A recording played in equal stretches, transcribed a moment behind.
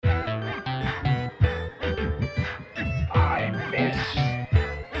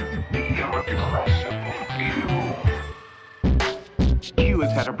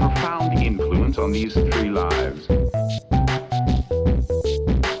on these 3 lives.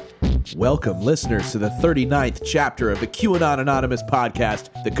 Welcome, listeners, to the 39th chapter of the QAnon Anonymous podcast,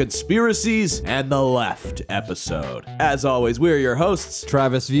 The Conspiracies and the Left episode. As always, we're your hosts,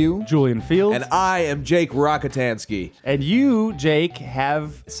 Travis View, Julian Fields. and I am Jake Rockatansky. And you, Jake,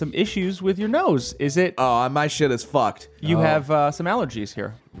 have some issues with your nose. Is it Oh, my shit is fucked. you have some allergies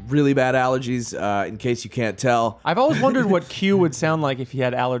here? Really bad allergies, in case you can't tell. I've always wondered what Q would sound like if he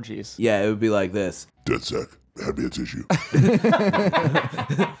had allergies. Yeah, it would be like this. Dead sec. Hand me a tissue.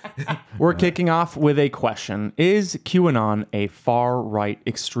 We're kicking off with a question. Is QAnon a far-right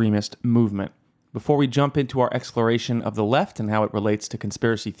extremist movement? Before we jump into our exploration of the left and how it relates to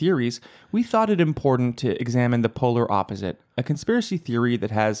conspiracy theories, we thought it important to examine the polar opposite, a conspiracy theory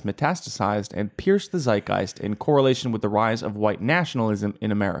that has metastasized and pierced the zeitgeist in correlation with the rise of white nationalism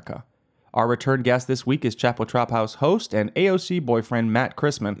in America. Our return guest this week is Chapo Trap House host and AOC boyfriend Matt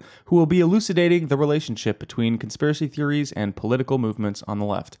Chrisman, who will be elucidating the relationship between conspiracy theories and political movements on the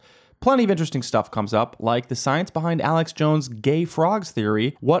left. Plenty of interesting stuff comes up, like the science behind Alex Jones' gay frogs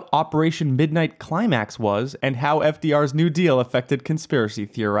theory, what Operation Midnight Climax was, and how FDR's New Deal affected conspiracy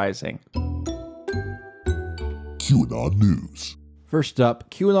theorizing. QAnon News. First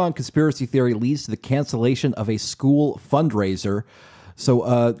up, QAnon conspiracy theory leads to the cancellation of a school fundraiser.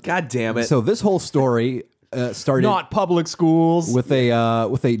 So, God damn it. So this whole story started Not public schools. with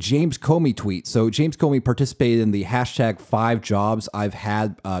a James Comey tweet. So James Comey participated in the hashtag 5 jobs I've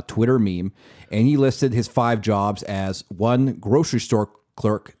had Twitter meme, and he listed his 5 jobs as 1, grocery store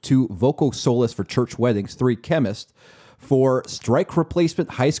clerk, 2, vocal soloist for church weddings, 3, chemist, 4, strike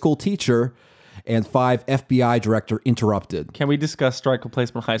replacement high school teacher, and 5, FBI director interrupted. Can we discuss strike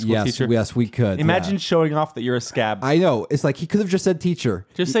replacement high school teacher? Yes, we could. Imagine yeah. showing off that you're a scab. I know. It's like he could have just said teacher.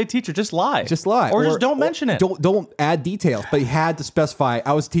 Just say teacher. Just lie. Just lie. Or just don't mention it. Don't add details. But he had to specify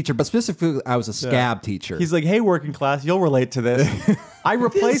I was a teacher, but specifically I was a scab teacher. He's like, hey, working class, you'll relate to this. I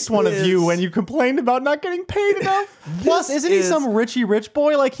replaced one of you when you complained about not getting paid enough. Plus, isn't he some richy rich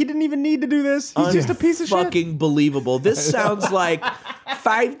boy? Like, he didn't even need to do this. He's just a piece of shit. Fucking believable. This sounds like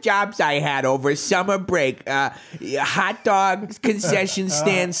 5 jobs I had over summer break. Hot dog concession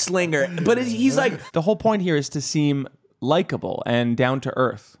stand slinger. But he's like... The whole point here is to seem likable and down to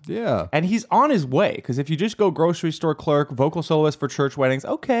earth. Yeah. And he's on his way, because if you just go grocery store clerk, vocal soloist for church weddings,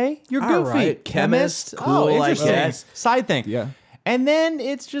 okay, you're All goofy. right, chemist, cool, I interesting. guess. Side thing. Yeah. And then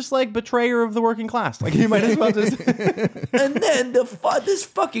it's just like betrayer of the working class. Like, you might as well just... And then this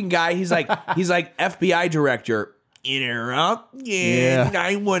fucking guy, he's like FBI director. Interrupt? Yeah.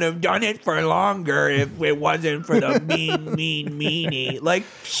 I would have done it for longer if it wasn't for the mean meanie. Like,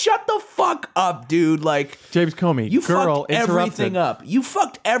 shut the fuck up, dude. Like, James Comey, you girl, fucked everything up. You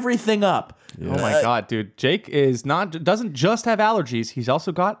fucked everything up. Oh my god, dude. Jake doesn't just have allergies, he's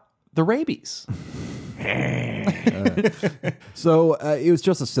also got the rabies. So it was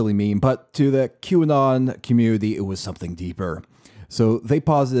just a silly meme, but to the QAnon community, it was something deeper. So they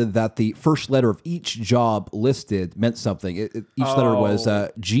posited that the first letter of each job listed meant something. Each letter was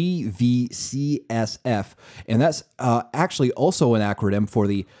GVCSF, and that's actually also an acronym for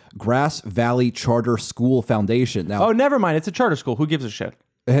the Grass Valley Charter School Foundation. Now, Oh, never mind. It's a charter school. Who gives a shit?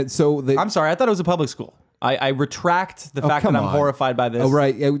 and so I'm sorry. I thought it was a public school. I retract the fact that come I'm on. horrified by this. Oh,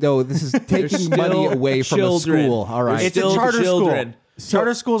 right. Yeah, no, this is taking money away from a children. school. All right. It's a Still charter children. school.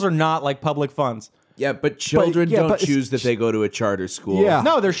 Charter schools are not like public funds. Yeah, but children don't but it's- choose that they go to a charter school. Yeah.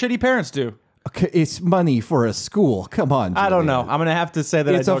 No, their shitty parents do. Okay, it's money for a school. Come on. I don't know. Julian. I'm going to have to say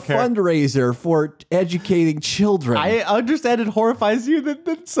that It's I a don't care. fundraiser for educating children. I understand it horrifies you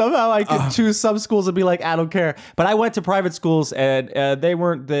that somehow I could choose some schools and be like, I don't care. But I went to private schools and they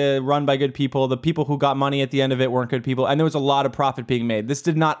weren't run by good people. The people who got money at the end of it weren't good people. And there was a lot of profit being made. This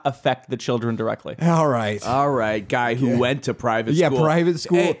did not affect the children directly. All right. All right, guy who went to private Yeah, school. private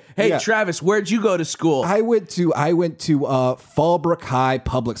school. Hey, Yeah. Travis, where'd you go to school? I went to Fallbrook High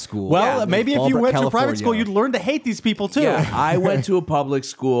Public School. Well, in maybe if you Fallbrook, went to private California. school, you'd learn to hate these people too. Yeah, I went to a public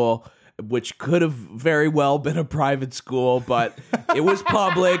school, which could have very well been a private school, but it was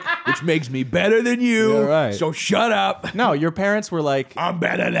public, which makes me better than you. Yeah, right. So shut up. No, your parents were like, I'm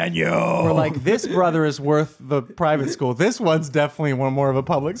better than you. were like, this brother is worth the private school. This one's definitely one more of a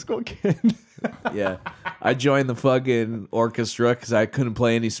public school kid. Yeah, I joined the fucking orchestra because I couldn't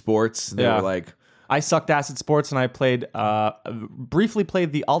play any sports. And they Yeah. were like, I sucked ass at sports and I briefly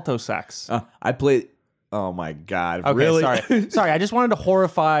played the alto sax. I played Oh my God! Okay, Really? sorry. I just wanted to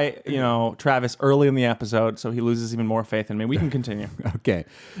horrify, Travis early in the episode, so he loses even more faith in me. We can continue. Okay.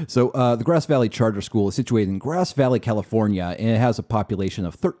 So the Grass Valley Charter School is situated in Grass Valley, California, and it has a population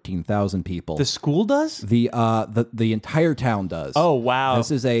of 13,000 people. The school does? The entire town does. Oh, wow.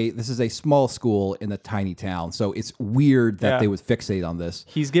 This is a small school in a tiny town, so it's weird that Yeah. they would fixate on this.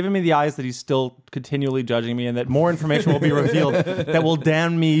 He's giving me the eyes that he's still continually judging me, and that more information will be revealed that will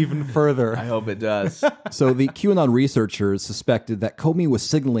damn me even further. I hope it does. So the QAnon researchers suspected that Comey was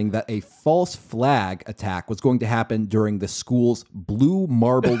signaling that a false flag attack was going to happen during the school's Blue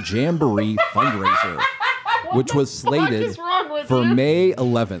Marble Jamboree fundraiser, which was slated for May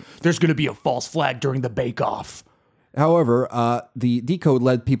 11th. There's going to be a false flag during the bake-off. However, the decode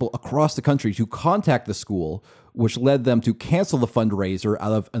led people across the country to contact the school, which led them to cancel the fundraiser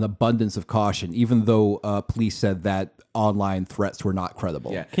out of an abundance of caution, even though police said that online threats were not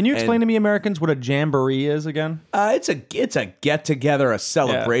credible. Yeah. Can you explain to me, Americans, what a jamboree is again? It's a get together, a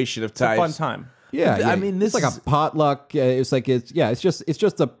celebration of It's a types. fun time. Yeah, I mean, this it's like is- a potluck. It's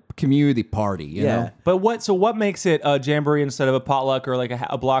just a community party. You know? But what makes it a jamboree instead of a potluck or like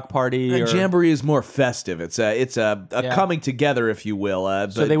a block party? A or, jamboree is more festive. It's a coming together, if you will.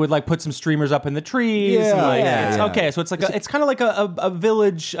 So they would like put some streamers up in the trees. Yeah, and, like, yeah, it's, yeah. Okay, so it's like it's kind of like a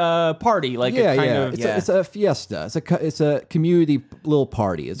village party, like a kind of. It's a fiesta. It's a community little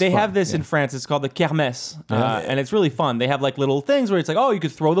party. It's They fun. have this in France. It's called the kermesse, and it's really fun. They have like little things where it's like, oh, you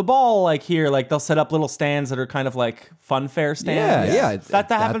could throw the ball like here. Like they'll set up little stands that are kind of like fun fair stands. Yeah.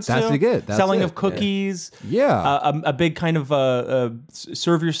 That happens That's too. good. That's Selling it. of cookies. Yeah. A big kind of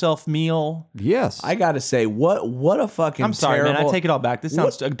serve yourself meal. Yes. I gotta say, what a fucking I'm sorry, terrible, man. I take it all back. This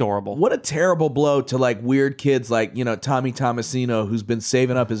sounds adorable. What a terrible blow to like weird kids like, Tommy Tomasino, who's been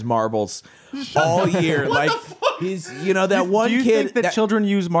saving up his marbles all year. He's that one Do you kid think that children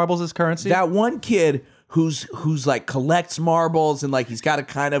use marbles as currency? that one kid who's like collects marbles and like he's got a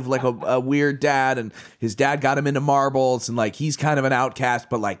kind of like a weird dad and his dad got him into marbles and like he's kind of an outcast,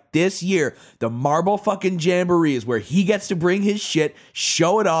 but like this year the marble fucking jamboree is where he gets to bring his shit,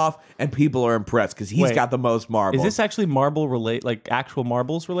 show it off, and people are impressed because he's Wait, got the most marbles. Is this actually marble relate, like actual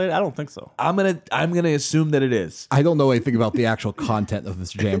marbles related? I don't think so. I'm gonna assume that it is. I don't know anything about the actual content of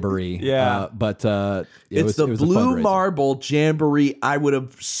this jamboree. Yeah. But It's the it was a Blue fundraiser. Marble Jamboree. I would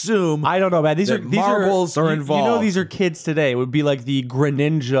assume. I don't know, man. These that are marbles are you involved. know, these are kids today. It would be like the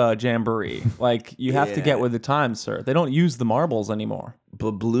Greninja Jamboree. Like you have to get with the times, sir. They don't use the marbles anymore.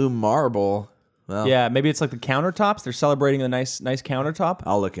 Blue Marble. Well, Yeah, maybe it's like the countertops. They're celebrating the nice countertop.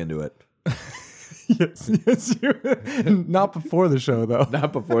 I'll look into it. yes. Not before the show, though.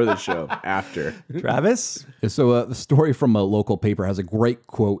 Not before the show. After. Travis? So the story from a local paper has a great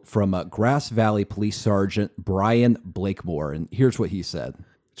quote from Grass Valley Police Sergeant Brian Blakemore, and here's what he said.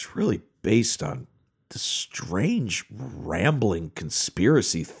 It's really based on the strange, rambling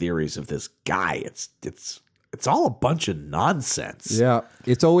conspiracy theories of this guy. It's all a bunch of nonsense. Yeah,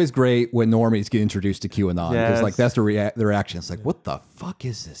 it's always great when normies get introduced to QAnon because Yes. like that's the reaction. It's like, what the fuck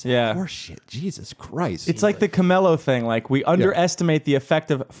is this? Yeah. Horseshit. Jesus Christ. It's like the Camelo thing. Like we underestimate the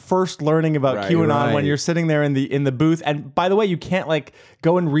effect of first learning about Right, QAnon right. when you're sitting there in the booth. And by the way, you can't like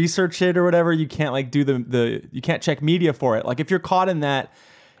go and research it or whatever. You can't like do the you can't check media for it. Like if you're caught in that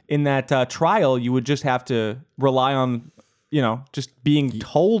trial, you would just have to rely on just being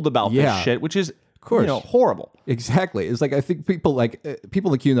told about Yeah. this shit, which is course. horrible. Exactly. It's like I think people in the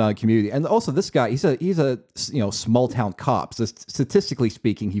QAnon community, and also this guy, he's a small town cop. So statistically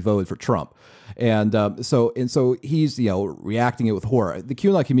speaking, he voted for Trump, and so he's reacting it with horror. The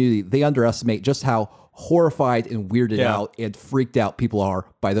QAnon community, they underestimate just how horrified and weirded Yeah. out and freaked out people are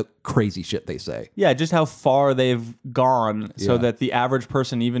by the crazy shit they say. Yeah, just how far they've gone, so Yeah. that the average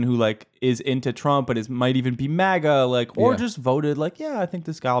person, even who like is into Trump and might even be MAGA, like, or Yeah. just voted like, yeah, I think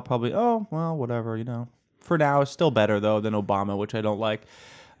this guy will probably, oh well, whatever, For now, it's still better though than Obama, which I don't like.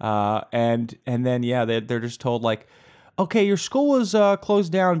 And then they're just told like, okay, your school was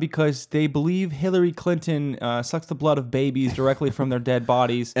closed down because they believe Hillary Clinton sucks the blood of babies directly from their dead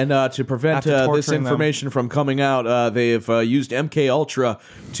bodies. And to prevent After this torturing them. information from coming out, they have used MK Ultra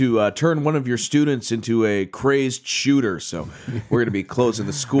to turn one of your students into a crazed shooter. So we're going to be closing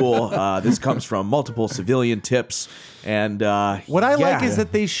the school. This comes from multiple civilian tips. And What I like is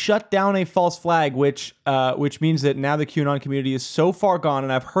that they shut down a false flag, which means that now the QAnon community is so far gone,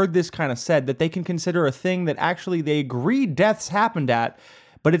 and I've heard this kind of said, that they can consider a thing that actually they agree deaths happened at,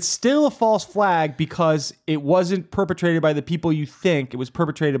 but it's still a false flag because it wasn't perpetrated by the people you think. It was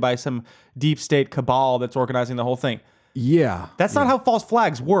perpetrated by some deep state cabal that's organizing the whole thing. Yeah. That's not how false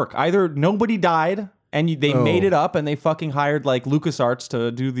flags work. Either nobody died And they made it up, and they fucking hired like LucasArts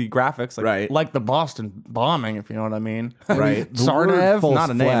to do the graphics, like the Boston bombing, if you know what I mean. Right. The word Sarnav, false not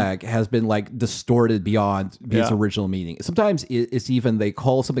a name. flag, has been like distorted beyond its original meaning. Sometimes it's even they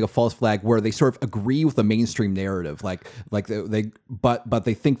call something a false flag where they sort of agree with the mainstream narrative, but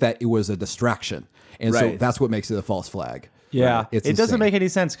they think that it was a distraction, and so Right. that's what makes it a false flag. Yeah, Right. It's it doesn't insane. make any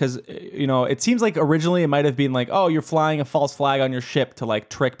sense because it seems like originally it might have been like, oh, you're flying a false flag on your ship to like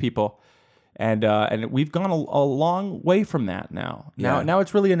trick people, and we've gone a long way from that now. Yeah. Now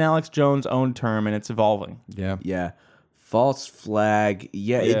it's really an Alex Jones own term, and it's evolving. Yeah. Yeah. False flag.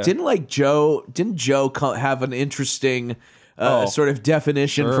 Yeah. Yeah. It didn't Joe have an interesting sort of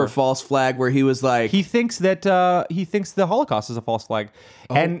definition for false flag where he was like, He thinks that the Holocaust is a false flag,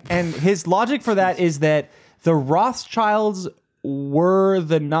 and his logic for that is that the Rothschilds were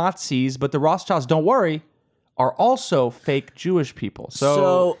the Nazis, but the Rothschilds, don't worry, are also fake Jewish people.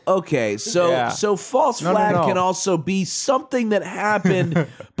 So okay, Yeah. so false No, flag no. can also be something that happened,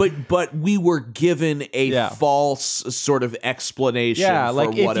 but we were given a Yeah. false sort of explanation yeah, for like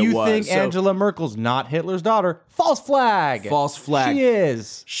what if you it was. think So Angela Merkel's not Hitler's daughter, false flag. False flag. She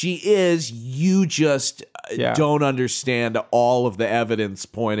is. she is, you just Yeah. don't understand all of the evidence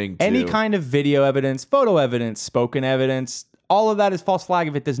pointing to Any kind of video evidence, photo evidence, spoken evidence, all of that is false flag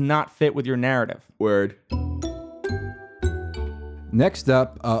if it does not fit with your narrative. word. Next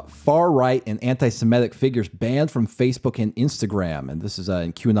up, far-right and anti-Semitic figures banned from Facebook and Instagram. And this is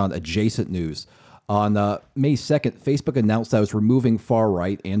in QAnon adjacent news. On May 2nd, Facebook announced that it was removing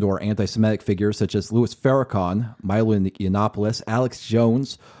far-right and or anti-Semitic figures such as Louis Farrakhan, Milo Yiannopoulos, Alex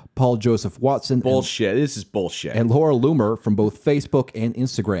Jones, Paul Joseph Watson, Bullshit. This is bullshit. and Laura Loomer from both Facebook and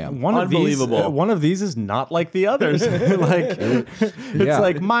Instagram. Unbelievable. One of these is not like the others. It's Yeah.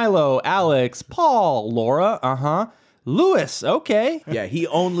 like Milo, Alex, Paul, Laura, Lewis. Okay. yeah, he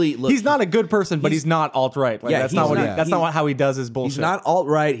only look, He's not a good person, but he's not alt right. Like, Yeah, that's he's not what not- that's not how he does his bullshit. he's not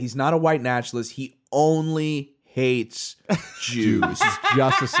alt-right, he's not a white nationalist, he only hates Jews.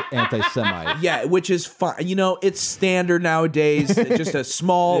 Just anti-Semite. Yeah, which is fine. You know, it's standard nowadays. Just a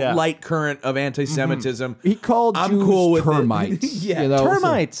small Yeah. light current of anti-Semitism. He called I'm Jews cool with it. termites. Yeah, you know, so-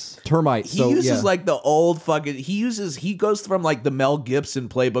 termites. termites. He so, uses yeah. like the old fucking. He goes from like the Mel Gibson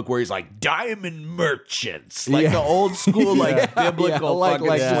playbook where he's like diamond merchants, like Yeah. the old school like biblical fucking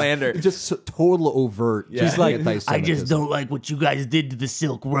slander. Just total overt. He's like, anti-Semitism. don't like what you guys did to the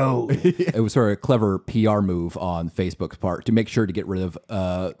Silk Road. It was sort of a clever PR move on Facebook's part to make sure to get rid of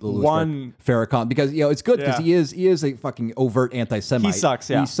Louis One- Farrakhan because it's good because Yeah. he is a fucking overt anti-Semite. He sucks,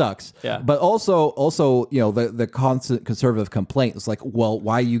 yeah. He sucks. Yeah. But also the constant conservative complaint is like, well,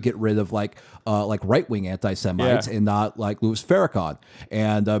 why you get rid of like right-wing anti-Semites Yeah. and not like Louis Farrakhan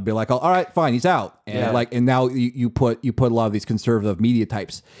and be like, oh, all right, fine, he's out. And Yeah. and now you put a lot of these conservative media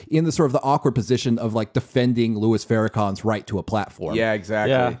types in the sort of the awkward position of like defending Louis Farrakhan's right to a platform. Yeah,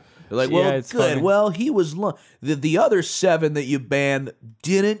 exactly. Yeah. They're like, Yeah, well, it's good. funny. Well, he was the other 7 that you banned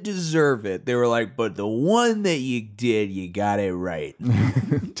didn't deserve it. They were like, but the one that you did, you got it right.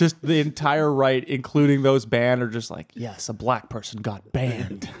 Just the entire right, including those banned, are just like, yes, a black person got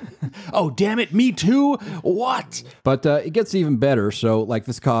banned. Oh, damn it, me too? What? But it gets even better. So, like,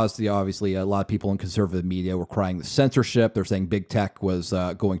 this caused obviously a lot of people in conservative media were crying the censorship. They're saying big tech was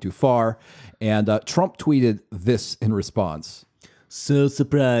going too far, and Trump tweeted this in response. So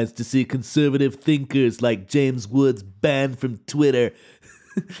surprised to see conservative thinkers like James Woods banned from Twitter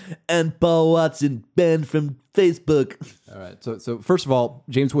and Paul Watson banned from Facebook. All right. So first of all,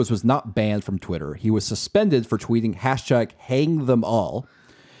 James Woods was not banned from Twitter. He was suspended for tweeting #HangThemAll.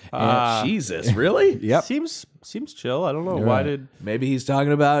 Jesus, really? Yep. Seems chill. I don't know. Why did... Maybe he's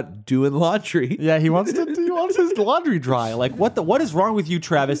talking about doing laundry. Yeah, he wants his laundry dry. Like, what is wrong with you,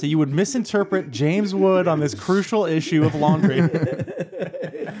 Travis, that you would misinterpret James Wood on this crucial issue of laundry?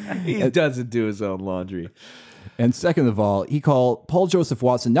 He doesn't do his own laundry. And second of all, he called Paul Joseph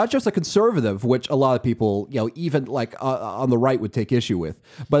Watson not just a conservative, which a lot of people, even like on the right would take issue with,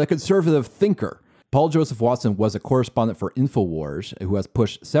 but a conservative thinker. Paul Joseph Watson was a correspondent for InfoWars who has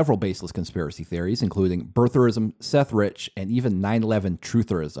pushed several baseless conspiracy theories, including birtherism, Seth Rich, and even 9/11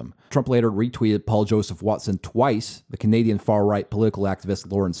 trutherism. Trump later retweeted Paul Joseph Watson twice, the Canadian far-right political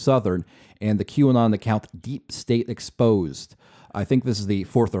activist Lauren Southern, and the QAnon account Deep State Exposed. I think this is the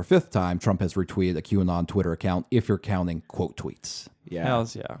 4th or 5th time Trump has retweeted a QAnon Twitter account, if you're counting quote tweets. Yeah.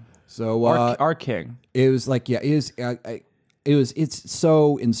 Hells yeah. So Our king. it was like, it's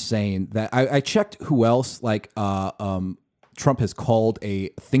so insane that I checked who else Trump has called a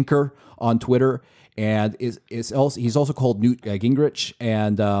thinker on Twitter, And he's also called Newt Gingrich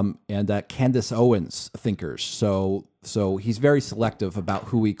and Candace Owens thinkers. So he's very selective about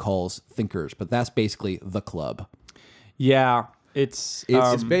who he calls thinkers, but that's basically the club. Yeah, it's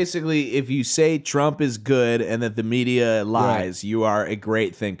basically, if you say Trump is good and that the media lies, you are a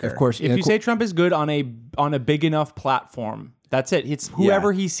great thinker. Of course, if you say Trump is good on a big enough platform, that's it. It's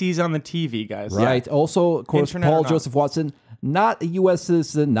whoever he sees on the TV, guys. right. Yeah. Also, of course, Internet or Paul not. Joseph Watson, not a U.S.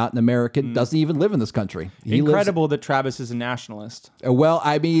 citizen, not an American, doesn't even live in this country. He lives. Incredible that Travis is a nationalist. Well,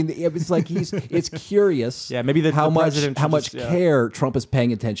 I mean, it's like it's curious. Yeah, maybe the president how should much just- care Trump is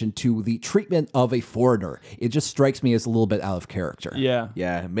paying attention to the treatment of a foreigner. It just strikes me as a little bit out of character. Yeah.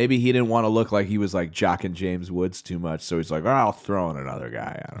 Yeah, maybe he didn't want to look like he was like jocking James Woods too much, so he's like, I'll throw in another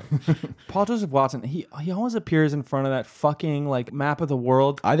guy. I don't know. Paul Joseph Watson, he always appears in front of that fucking like map of the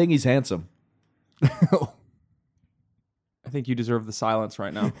world. I think he's handsome. I think you deserve the silence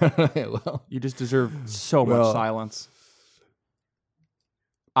right now. Well, You just deserve so much silence.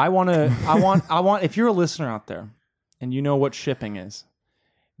 I want, if you're a listener out there and you know what shipping is,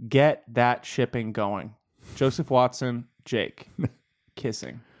 get that shipping going. Joseph Watson, Jake,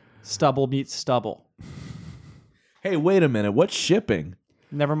 kissing. Stubble meets stubble. Hey, wait a minute. What's shipping?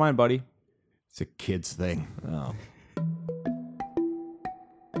 Never mind, buddy. it's a kid's thing. Oh.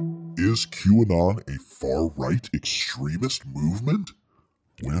 Is QAnon a far-right extremist movement?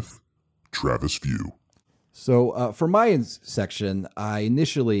 With Travis View. So for my section, I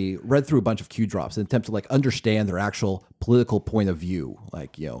initially read through a bunch of Q drops in an attempt to like understand their actual political point of view.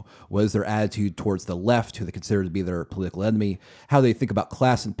 Like, what is their attitude towards the left, who they consider to be their political enemy, how they think about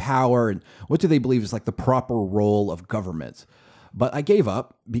class and power, and what do they believe is like the proper role of government. But I gave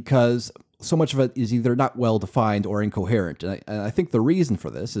up because so much of it is either not well defined or incoherent. And I think the reason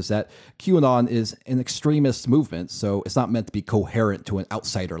for this is that QAnon is an extremist movement, so it's not meant to be coherent to an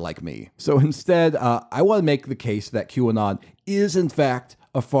outsider like me. So instead, I want to make the case that QAnon is, in fact,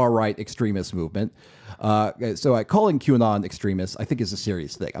 a far-right extremist movement. So calling QAnon extremists, I think, is a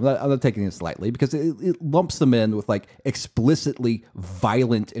serious thing. I'm not taking this lightly because it lumps them in with like explicitly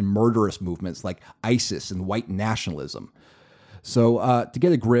violent and murderous movements like ISIS and white nationalism. So to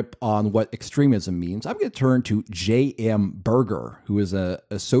get a grip on what extremism means, I'm going to turn to J.M. Berger, who is an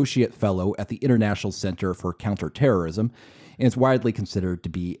associate fellow at the International Center for Counterterrorism and is widely considered to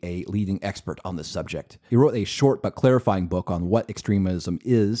be a leading expert on this subject. He wrote a short but clarifying book on what extremism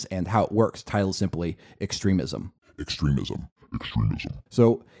is and how it works, titled simply Extremism. Extremism.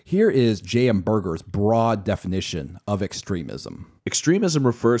 So here is J.M. Berger's broad definition of extremism. Extremism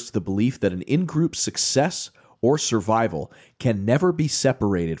refers to the belief that an in-group success or survival can never be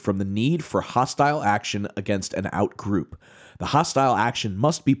separated from the need for hostile action against an out-group. The hostile action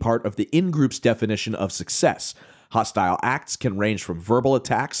must be part of the in-group's definition of success. Hostile acts can range from verbal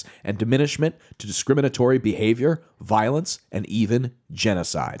attacks and diminishment to discriminatory behavior, violence, and even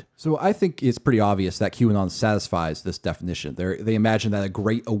genocide. So I think it's pretty obvious that QAnon satisfies this definition. They imagine that a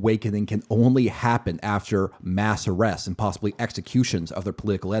great awakening can only happen after mass arrests and possibly executions of their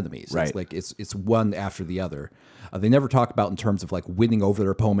political enemies. Right. It's like it's one after the other. They never talk about in terms of like winning over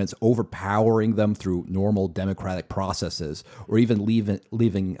their opponents, overpowering them through normal democratic processes, or even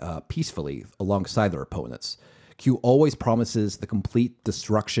leaving peacefully alongside their opponents. Q always promises the complete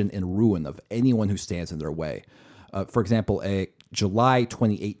destruction and ruin of anyone who stands in their way. For example, a July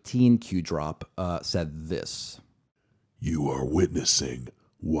 2018 Q drop said this. You are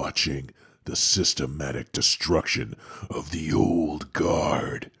watching the systematic destruction of the old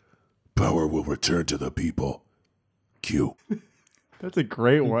guard. Power will return to the people. Q. That's a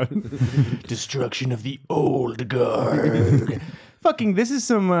great one. Destruction of the old guard. Fucking, this is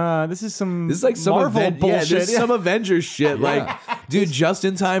some This is like some Marvel bullshit. Yeah, this is some Avengers shit. Like, dude, just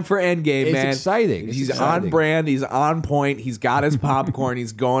in time for Endgame, It's man. exciting. It's He's exciting. on brand. He's on point. He's got his popcorn.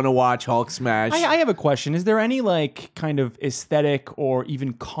 He's going to watch Hulk smash. I have a question. Is there any like kind of aesthetic or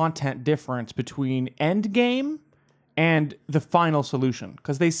even content difference between Endgame and the final solution?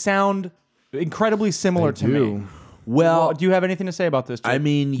 Because they sound incredibly similar to me. Well, Do you have anything to say about this, Jake? I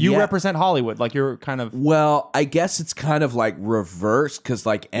mean, you yeah. represent Hollywood. Like you're kind of Well, I guess it's kind of like reverse because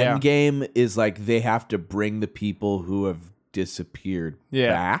like Yeah. Endgame is like they have to bring the people who have disappeared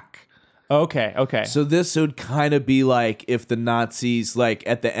back. okay. So this would kind of be like if the Nazis, like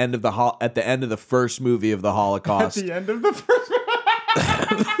at the end of the first movie of the Holocaust, end of the first.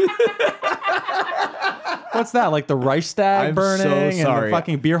 What's that? Like the Reichstag I'm burning so and sorry. the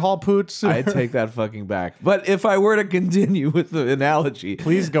fucking beer hall poots? I take that fucking back. But if I were to continue with the analogy,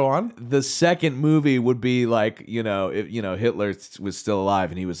 Please go on. the second movie would be like, if Hitler was still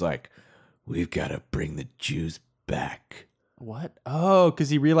alive and he was like, we've got to bring the Jews back. What? Oh, because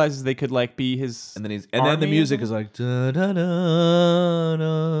he realizes they could like be his. And then then the music is like da, da, da,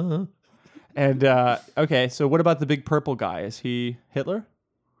 da. And okay, so what about the big purple guy? Is he Hitler?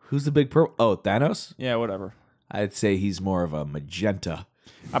 Who's the big purple? Oh, Thanos? Yeah, whatever. I'd say he's more of a magenta.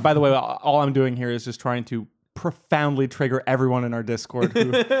 By the way, all I'm doing here is just trying to profoundly trigger everyone in our Discord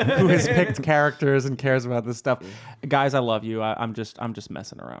who has picked characters and cares about this stuff. Guys, I love you. I'm just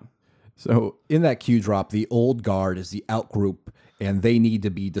messing around. So in that Q drop, the old guard is the out group, and they need to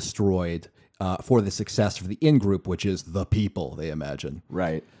be destroyed for the success of the in group, which is the people, they imagine.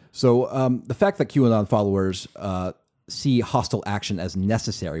 Right. So the fact that QAnon followers see hostile action as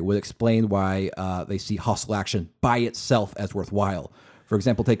necessary would explain why they see hostile action by itself as worthwhile. For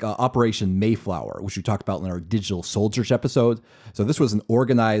example, take Operation Mayflower, which we talked about in our Digital Soldiers episode. So this was an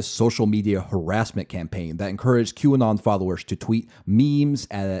organized social media harassment campaign that encouraged QAnon followers to tweet memes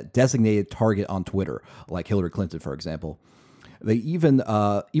at a designated target on Twitter, like Hillary Clinton, for example. They even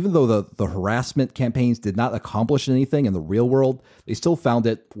though the harassment campaigns did not accomplish anything in the real world, they still found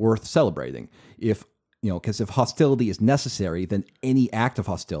it worth celebrating. Because if hostility is necessary, then any act of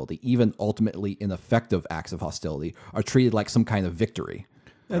hostility, even ultimately ineffective acts of hostility, are treated like some kind of victory.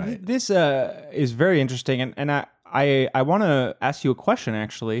 Right. This is very interesting, and I want to ask you a question,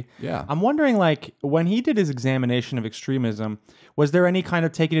 actually. Yeah. I'm wondering, like, when he did his examination of extremism, was there any kind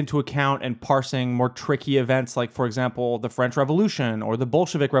of taking into account and parsing more tricky events, like, for example, the French Revolution or the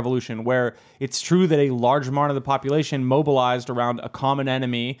Bolshevik Revolution, where it's true that a large amount of the population mobilized around a common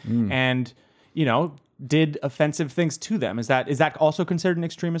enemy and, did offensive things to them? Is that also considered an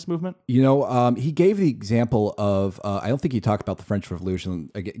extremist movement? He gave the example of, I don't think he talked about the French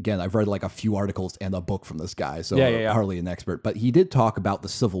Revolution. Again, I've read like a few articles and a book from this guy, so Yeah. hardly an expert. But he did talk about the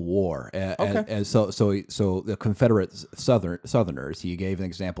Civil War. And so the Confederate Southerners, he gave an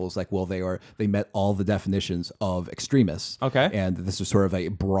example. It's like, well, they met all the definitions of extremists. Okay. And this is sort of a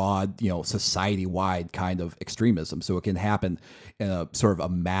broad, society-wide kind of extremism. So it can happen in a sort of a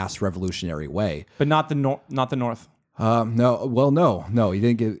mass revolutionary way. But not the North. No, he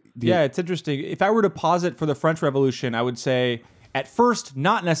didn't give. Yeah, it's interesting. If I were to posit for the French Revolution, I would say at first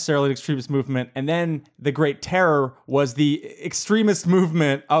not necessarily an extremist movement, and then the Great Terror was the extremist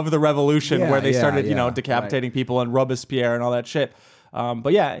movement of the revolution, where they started, decapitating people and Robespierre and all that shit.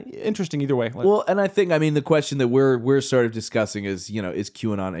 But yeah, interesting either way. Well, and I think, the question that we're sort of discussing is, is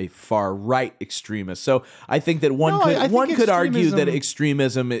QAnon a far right extremist? So I think that one could argue that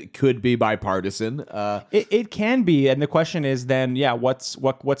extremism it could be bipartisan. It can be, and the question is then, what's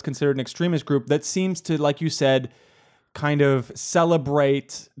considered an extremist group that seems to, like you said, kind of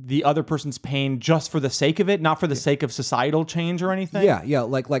celebrate the other person's pain just for the sake of it, not for the sake of societal change or anything. Yeah.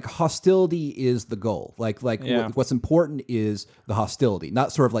 Like hostility is the goal. What's important is the hostility,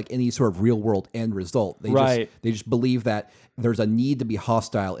 not sort of like any sort of real world end result. They just believe that there's a need to be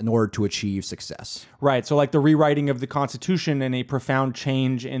hostile in order to achieve success. Right. So like the rewriting of the Constitution and a profound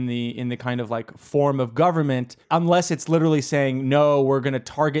change in the kind of like form of government, unless it's literally saying, no, we're going to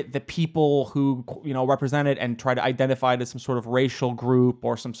target the people who, represent it and try to identify it as some sort of racial group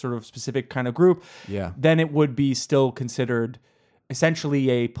or some sort of specific kind of group, then it would be still considered essentially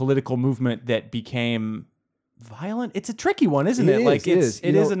a political movement that became violent. It's a tricky one, isn't it? It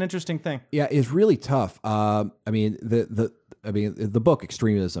is an interesting thing. Yeah, it's really tough. The book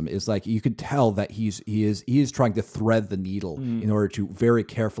Extremism is like, you could tell that he is trying to thread the needle in order to very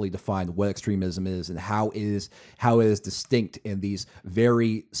carefully define what extremism is and how it is distinct in these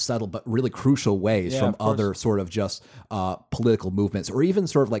very subtle but really crucial ways from other sort of just political movements or even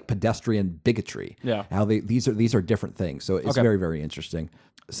sort of like pedestrian bigotry. Yeah, how these are different things. So it's very, very interesting.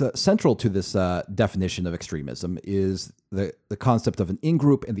 So central to this definition of extremism is the concept of an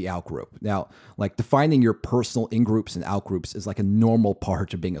in-group and the out-group. Now, like defining your personal in-groups and out-groups is like a normal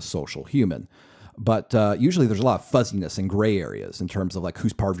part of being a social human. But usually there's a lot of fuzziness and gray areas in terms of like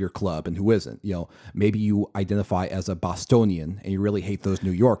who's part of your club and who isn't. Maybe you identify as a Bostonian and you really hate those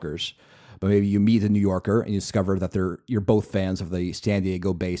New Yorkers. But maybe you meet a New Yorker and you discover that you're both fans of the San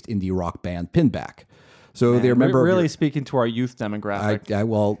Diego-based indie rock band Pinback. So they remember really speaking to our youth demographic.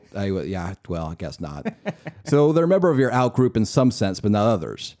 I guess not. So they're a member of your out group in some sense, but not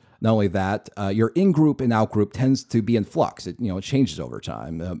others. Not only that, your in group and out group tends to be in flux. It changes over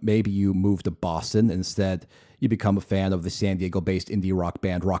time. Maybe you move to Boston and instead you become a fan of the San Diego-based indie rock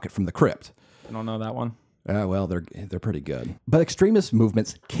band Rocket from the Crypt. I don't know that one. They're pretty good. But extremist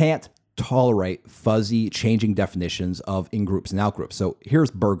movements can't tolerate fuzzy, changing definitions of in groups and out groups. So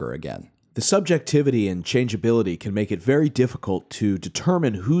here's Berger again. The subjectivity and changeability can make it very difficult to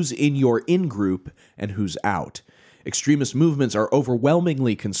determine who's in your in-group and who's out. Extremist movements are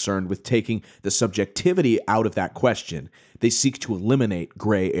overwhelmingly concerned with taking the subjectivity out of that question. They seek to eliminate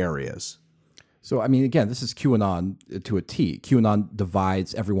gray areas. So, I mean, again, this is QAnon to a T. QAnon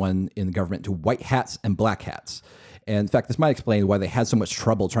divides everyone in the government into white hats and black hats. And in fact, this might explain why they had so much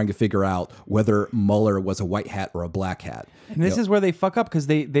trouble trying to figure out whether Mueller was a white hat or a black hat. And this is where they fuck up, because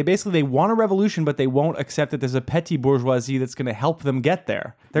they basically they want a revolution, but they won't accept that there's a petty bourgeoisie that's going to help them get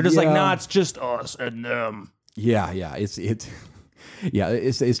there. They're just like, nah, it's just us and them. Yeah, it's just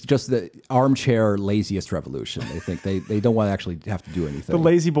the armchair laziest revolution. They think they don't want to actually have to do anything. The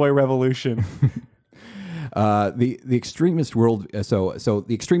lazy boy revolution. The extremist the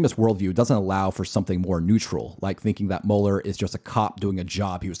extremist worldview doesn't allow for something more neutral, like thinking that Mueller is just a cop doing a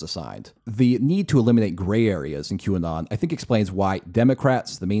job he was assigned. The need to eliminate gray areas in QAnon, I think, explains why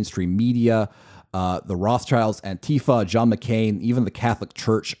Democrats, the mainstream media, the Rothschilds, Antifa, John McCain, even the Catholic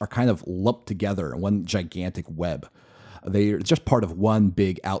Church are kind of lumped together in one gigantic web. They're just part of one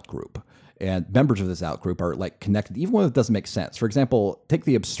big outgroup. And members of this outgroup are like connected, even when it doesn't make sense. For example, take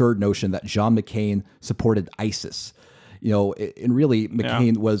the absurd notion that John McCain supported ISIS. You know, and really,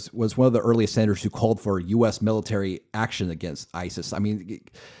 McCain was one of the earliest senators who called for U.S. military action against ISIS. I mean,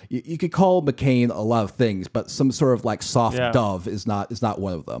 you could call McCain a lot of things, but some sort of like soft dove is not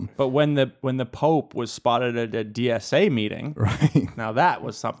one of them. But when the Pope was spotted at a DSA meeting, right? Now that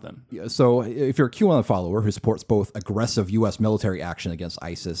was something. So if you're a QAnon follower who supports both aggressive U.S. military action against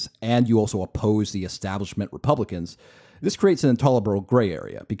ISIS and you also oppose the establishment Republicans, this creates an intolerable gray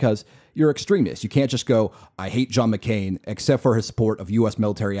area because you're extremist. You can't just go, I hate John McCain, except for his support of U.S.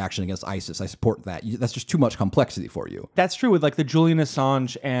 military action against ISIS. I support that. That's just too much complexity for you. That's true with like the Julian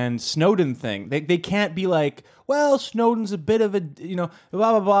Assange and Snowden thing. They can't be like, well, Snowden's a bit of a, blah,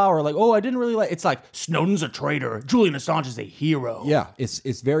 blah, blah, or like, oh, I didn't really like, it's like, Snowden's a traitor. Julian Assange is a hero. Yeah,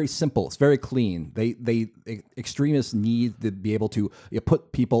 it's very simple. It's very clean. They extremists need to be able to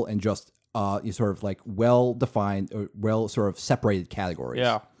put people in just sort of like well-defined or well sort of separated categories.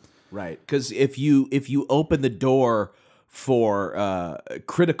 Yeah. Right. Because if you open the door for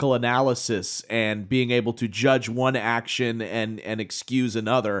critical analysis and being able to judge one action and excuse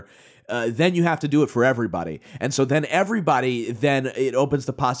another, then you have to do it for everybody. And so then it opens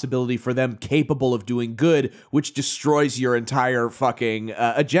the possibility for them capable of doing good, which destroys your entire fucking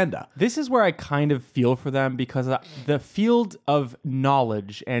agenda. This is where I kind of feel for them because the field of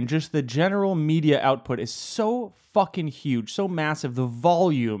knowledge and just the general media output is so fucking huge, so massive. The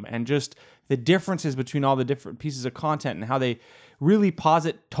volume and just the differences between all the different pieces of content and how they really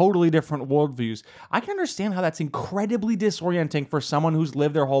posit totally different worldviews. I can understand how that's incredibly disorienting for someone who's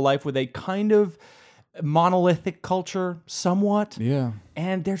lived their whole life with a kind of monolithic culture, somewhat. Yeah.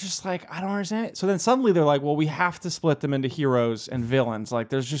 And they're just like, I don't understand it. So then suddenly they're like, well, we have to split them into heroes and villains. Like,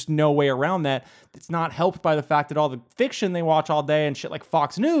 there's just no way around that. It's not helped by the fact that all the fiction they watch all day and shit like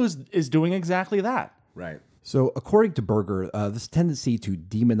Fox News is doing exactly that. Right. So, according to Berger, this tendency to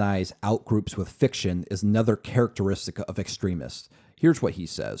demonize outgroups with fiction is another characteristic of extremists. Here's what he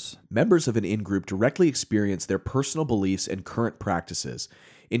says. Members of an in-group directly experience their personal beliefs and current practices.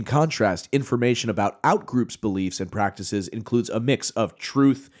 In contrast, information about outgroups' beliefs and practices includes a mix of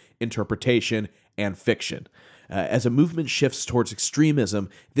truth, interpretation, and fiction. As a movement shifts towards extremism,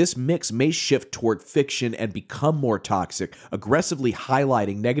 this mix may shift toward fiction and become more toxic, aggressively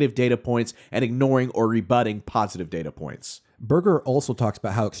highlighting negative data points and ignoring or rebutting positive data points. Berger also talks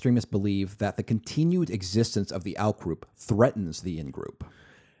about how extremists believe that the continued existence of the outgroup threatens the in-group.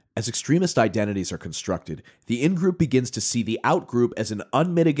 As extremist identities are constructed, the in-group begins to see the out-group as an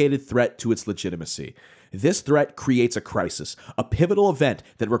unmitigated threat to its legitimacy. This threat creates a crisis, a pivotal event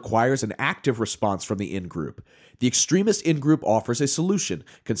that requires an active response from the in-group. The extremist in-group offers a solution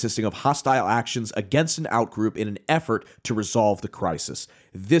consisting of hostile actions against an out-group in an effort to resolve the crisis.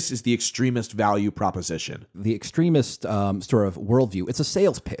 This is the extremist value proposition. The extremist sort of worldview, it's a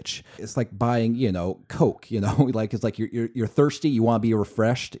sales pitch. It's like buying, Coke, like it's like you're thirsty, you want to be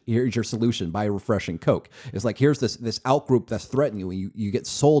refreshed. Here's your solution, buy a refreshing Coke. It's like, here's this outgroup that's threatening you, and you get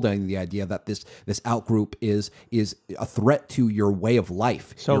sold on the idea that this outgroup is a threat to your way of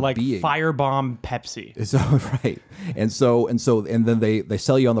life. So like being. Firebomb Pepsi. So right. And then they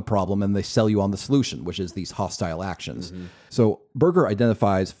sell you on the problem and they sell you on the solution, which is these hostile actions. Mm-hmm. So Berger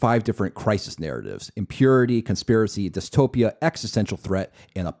identifies 5 different crisis narratives: impurity, conspiracy, dystopia, existential threat,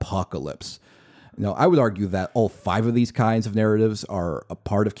 and apocalypse. Now, I would argue that all 5 of these kinds of narratives are a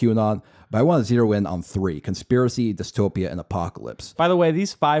part of QAnon, but I want to zero in on 3: conspiracy, dystopia, and apocalypse. By the way,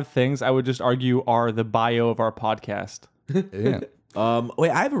 these 5 things, I would just argue, are the bio of our podcast. Yeah.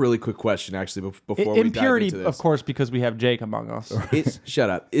 Wait, I have a really quick question, actually, before we dive impurity, into this. of course, because we have Jake among us. Shut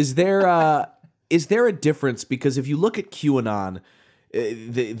up. Is there is there a difference? Because if you look at QAnon,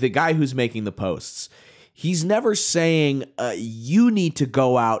 the guy who's making the posts, he's never saying you need to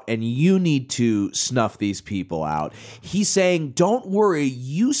go out and you need to snuff these people out. He's saying, don't worry,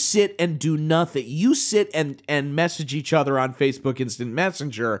 you sit and do nothing. You sit and message each other on Facebook Instant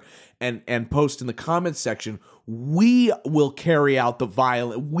Messenger and post in the comments section. We will carry out the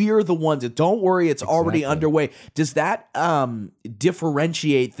violence. We're the ones that, don't worry, it's already underway. Does that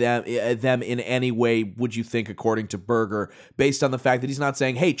differentiate them in any way, would you think, according to Berger, based on the fact that he's not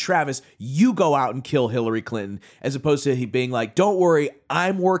saying, hey, Travis, you go out and kill Hillary Clinton, as opposed to he being like, don't worry,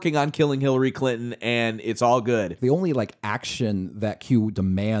 I'm working on killing Hillary Clinton and it's all good. The only like action that Q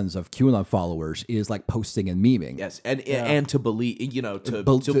demands of QAnon followers is like posting and memeing. Yes, and to believe, to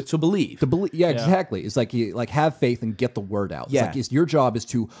believe. To believe, yeah, exactly. It's like you have faith and get the word out. Yeah. It's like your job is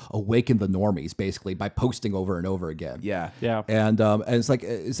to awaken the normies basically by posting over and over again. Yeah. And it's like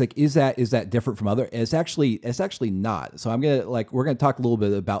is that different from other? It's actually not. So we're gonna talk a little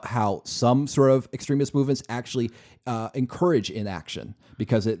bit about how some sort of extremist movements actually encourage inaction,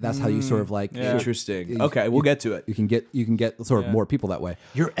 because that's how you sort of like Interesting. Okay, we'll get to it. You can get sort of more people that way.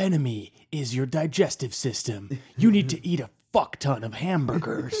 Your enemy is your digestive system. You need to eat a fuck ton of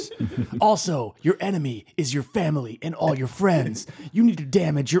hamburgers. Also, your enemy is your family and all your friends. You need to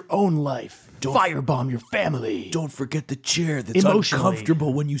damage your own life. Firebomb your family. Don't forget the chair that's Emotionally.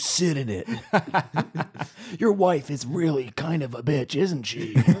 uncomfortable when you sit in it. Your wife is really kind of a bitch, isn't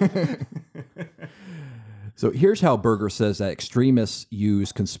she? So here's how Berger says that extremists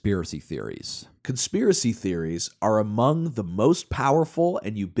use conspiracy theories. Conspiracy theories are among the most powerful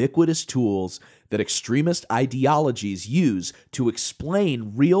and ubiquitous tools that extremist ideologies use to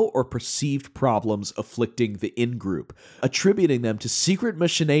explain real or perceived problems afflicting the in-group, attributing them to secret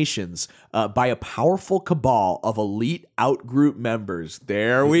machinations by a powerful cabal of elite out-group members.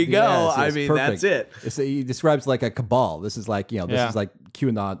 There we go. Yes, That's it. He describes like a cabal. This is like, this is like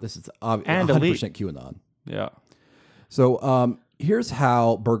QAnon. This is 100% QAnon. Yeah. So here's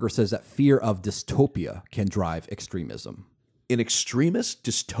how Berger says that fear of dystopia can drive extremism. In extremist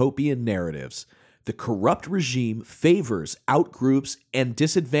dystopian narratives, the corrupt regime favors outgroups and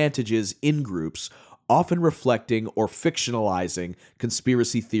disadvantages in-groups, often reflecting or fictionalizing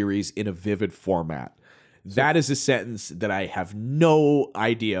conspiracy theories in a vivid format. That is a sentence that I have no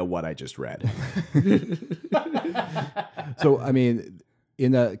idea what I just read. So, I mean,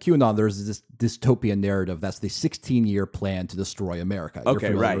 in QAnon, there's this dystopian narrative that's the 16-year plan to destroy America. You're Okay,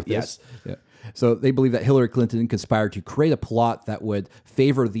 familiar right, with this? yes. Yeah. So they believe that Hillary Clinton conspired to create a plot that would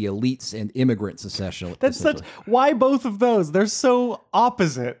favor the elites and immigrants, essentially. Why both of those? They're so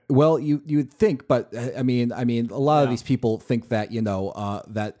opposite. Well, you'd think, but I mean, a lot of these people think that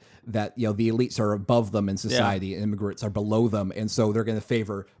that the elites are above them in society and immigrants are below them, and so they're going to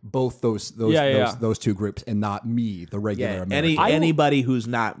favor both those two groups and not me, the regular American. Anybody who's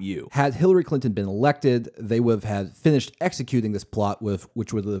not you. Had Hillary Clinton been elected, they would have had finished executing this plot,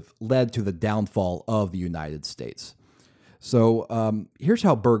 which would have led to the downfall of the United States. So here's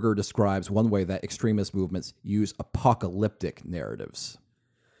how Berger describes one way that extremist movements use apocalyptic narratives.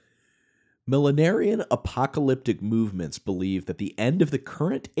 Millenarian apocalyptic movements believe that the end of the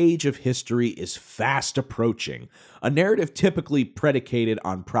current age of history is fast approaching, a narrative typically predicated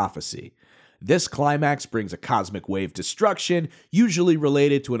on prophecy. This climax brings a cosmic wave destruction, usually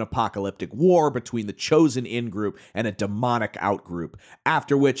related to an apocalyptic war between the chosen in-group and a demonic out-group,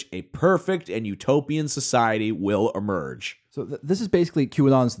 after which a perfect and utopian society will emerge. So this is basically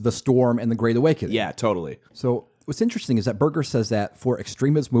QAnon's The Storm and the Great Awakening. Yeah, totally. So what's interesting is that Berger says that for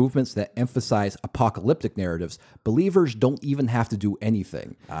extremist movements that emphasize apocalyptic narratives, believers don't even have to do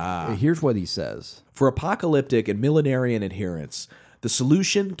anything. Here's what he says. For apocalyptic and millenarian adherents, the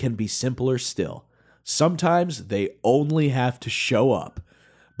solution can be simpler still. Sometimes they only have to show up.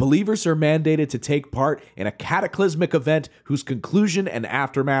 Believers are mandated to take part in a cataclysmic event whose conclusion and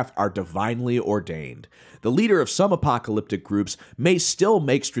aftermath are divinely ordained. The leader of some apocalyptic groups may still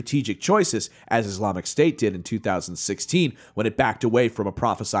make strategic choices, as Islamic State did in 2016 when it backed away from a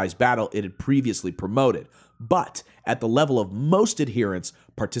prophesized battle it had previously promoted. But at the level of most adherents,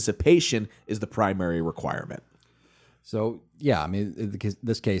 participation is the primary requirement. So, yeah, I mean, in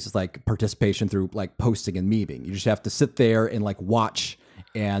this case, it's like participation through like posting and memeing. You just have to sit there and like watch,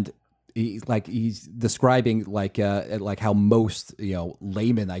 and he's describing like how most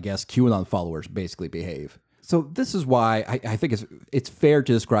laymen, I guess, QAnon followers basically behave. So this is why I think it's fair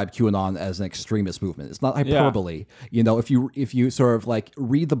to describe QAnon as an extremist movement. It's not hyperbole. Yeah. If you sort of like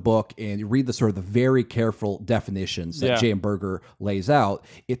read the book and you read the sort of the very careful definitions that James Berger lays out,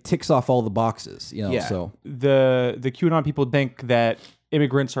 it ticks off all the boxes. So the QAnon people think that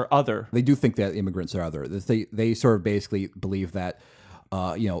immigrants are other. They do think that immigrants are other. They sort of basically believe that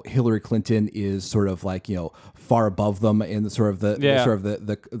Hillary Clinton is sort of like, far above them in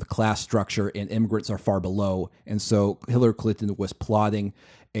the class structure, and immigrants are far below. And so Hillary Clinton was plotting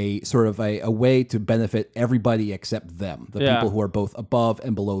a sort of a way to benefit everybody except them, the people who are both above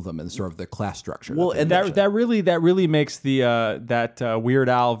and below them in sort of the class structure. Well, and That really makes the Weird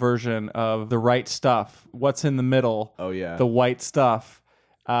Al version of The Right Stuff. What's in the middle? Oh, yeah. The white stuff.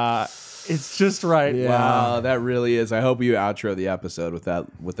 It's just right. Wow, that really is. I hope you outro the episode with that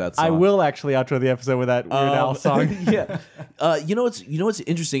song. I will actually outro the episode with that Weird Al song. Yeah. What's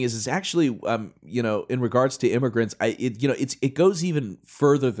interesting is it's actually in regards to immigrants, it goes even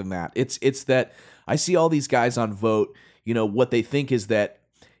further than that. It's that I see all these guys on Vote, what they think is that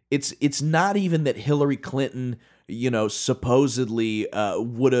it's not even that Hillary Clinton supposedly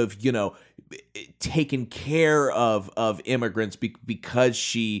would have taken care of immigrants because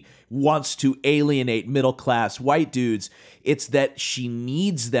she wants to alienate middle class white dudes. It's that she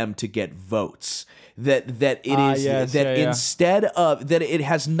needs them to get votes. Instead of that, it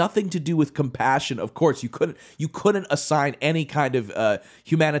has nothing to do with compassion. Of course, you couldn't assign any kind of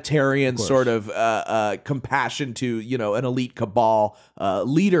humanitarian sort of compassion to an elite cabal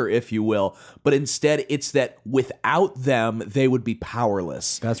leader, if you will. But instead, it's that without them, they would be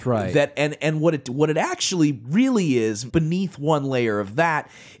powerless. That's right. And what it actually really is beneath one layer of that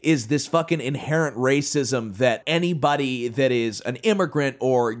is this fucking inherent racism that anybody that is an immigrant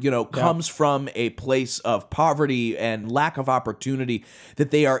or comes from a place of poverty and lack of opportunity,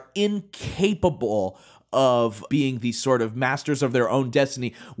 that they are incapable of being these sort of masters of their own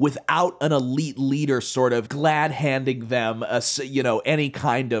destiny without an elite leader sort of glad handing them any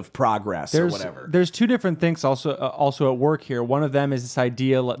kind of progress or whatever. There's two different things also at work here. One of them is this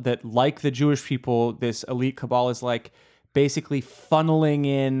idea that, like the Jewish people, this elite cabal is like basically funneling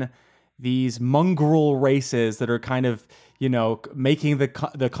in these mongrel races that are kind of making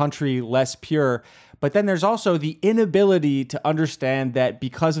the country less pure. But then there's also the inability to understand that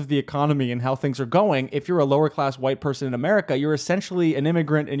because of the economy and how things are going, if you're a lower class white person in America, you're essentially an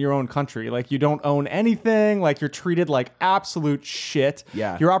immigrant in your own country. Like, you don't own anything. Like, you're treated like absolute shit.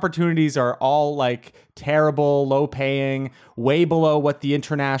 Yeah. Your opportunities are all like terrible, low paying, way below what the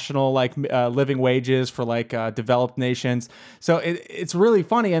international living wage is for developed nations. So it's really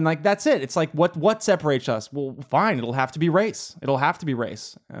funny, and that's it. It's like what separates us? Well, fine, it'll have to be race.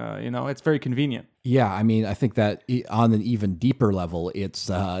 It's very convenient. Yeah, I mean, I think that on an even deeper level, it's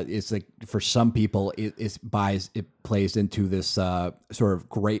like for some people, it plays into this sort of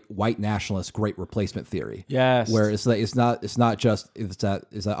great white nationalist, great replacement theory. Yes, where it's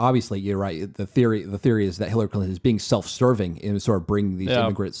that obviously you're right. The theory is that Hillary Clinton is being self-serving in sort of bringing these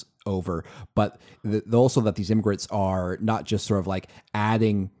immigrants over, but also that these immigrants are not just sort of like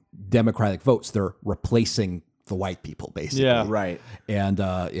adding Democratic votes; they're replacing the white people, basically. Yeah, right. And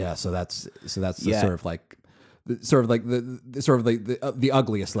so that's the the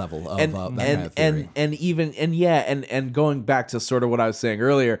ugliest level of that kind of theory. And going back to sort of what I was saying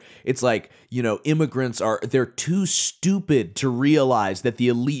earlier, it's like, immigrants they're too stupid to realize that the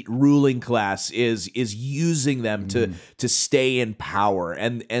elite ruling class is using them to stay in power,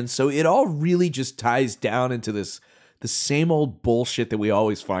 and so it all really just ties down into the same old bullshit that we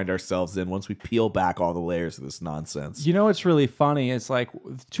always find ourselves in once we peel back all the layers of this nonsense. What's really funny is like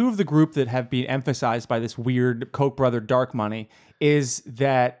two of the group that have been emphasized by this weird Koch brother dark money is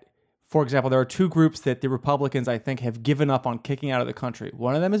that, for example, there are two groups that the Republicans, I think, have given up on kicking out of the country.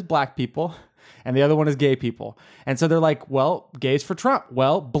 One of them is black people, and the other one is gay people. And so they're like, well, gays for Trump.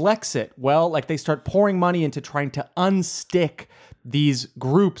 Well, Blexit. Well, they start pouring money into trying to unstick these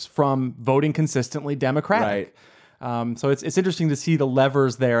groups from voting consistently Democratic. Right. So it's interesting to see the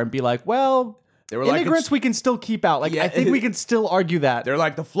levers there and be like, well, immigrants we can still keep out. I think we can still argue that. They're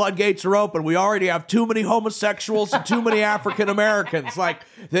like, the floodgates are open. We already have too many homosexuals and too many African Americans.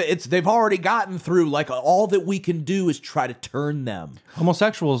 They've already gotten through. All that we can do is try to turn them.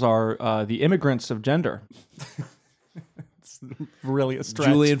 Homosexuals are the immigrants of gender. It's really a stretch.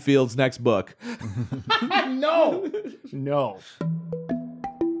 Julian Field's next book. No.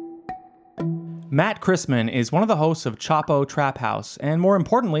 Matt Chrisman is one of the hosts of Chapo Trap House, and more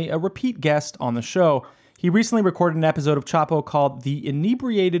importantly, a repeat guest on the show. He recently recorded an episode of Chapo called The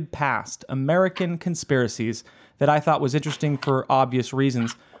Inebriated Past, American Conspiracies, that I thought was interesting for obvious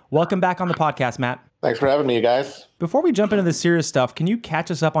reasons. Welcome back on the podcast, Matt. Thanks for having me, you guys. Before we jump into the serious stuff, can you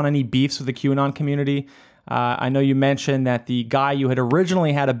catch us up on any beefs with the QAnon community? I know you mentioned that the guy you had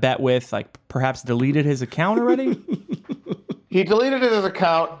originally had a bet with, perhaps deleted his account already? He deleted his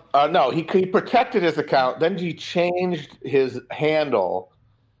account. No, he protected his account. Then he changed his handle.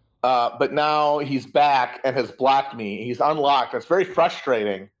 But now he's back and has blocked me. He's unlocked. It's very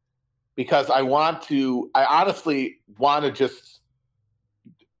frustrating because I honestly want to just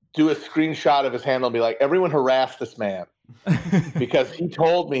do a screenshot of his handle and be like, everyone harass this man. Because he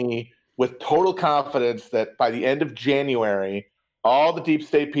told me with total confidence that by the end of January, all the deep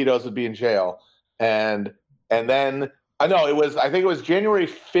state pedos would be in jail. And then, I think it was January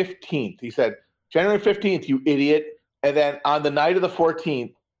 15th. He said, January 15th, you idiot. And then on the night of the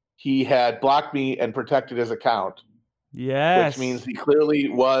 14th, he had blocked me and protected his account. Yes. Which means he clearly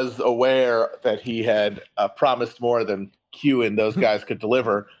was aware that he had promised more than Q and those guys could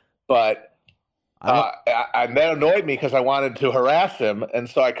deliver. But and that annoyed me because I wanted to harass him. And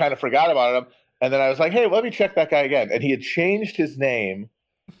so I kind of forgot about him. And then I was like, hey, let me check that guy again. And he had changed his name.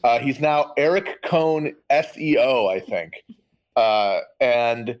 He's now Eric Cohn SEO, I think.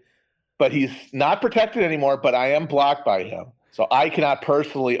 But he's not protected anymore, but I am blocked by him. So I cannot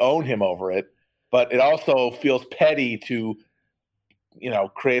personally own him over it, but it also feels petty to,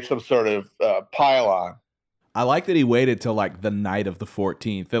 create some sort of pile-on. I like that he waited till like the night of the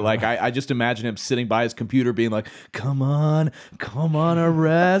 14th. That like I just imagine him sitting by his computer being like, come on,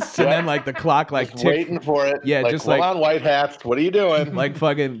 arrest. And then like the clock like just waiting for it. Yeah, like, just come like on, white hats, what are you doing? Like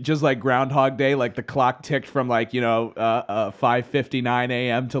fucking just like Groundhog Day, like the clock ticked from like 5:59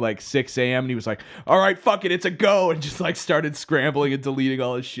 a.m. to like 6 a.m. and he was like, all right, fuck it, it's a go, and just like started scrambling and deleting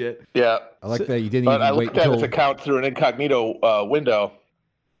all his shit. Yeah, I like that you didn't but even I wait looked at until his account through an incognito window,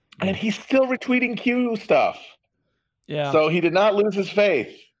 and he's still retweeting Q stuff. Yeah. So he did not lose his faith,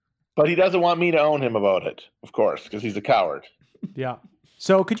 but he doesn't want me to own him about it, of course, because he's a coward. Yeah.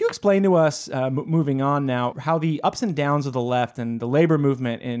 So could you explain to us, moving on now, how the ups and downs of the left and the labor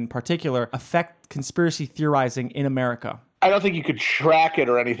movement in particular affect conspiracy theorizing in America? I don't think you could track it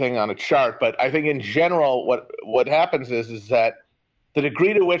or anything on a chart, but I think in general what happens is that the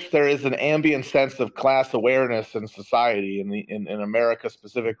degree to which there is an ambient sense of class awareness in society, in America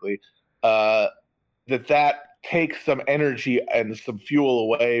specifically, that takes some energy and some fuel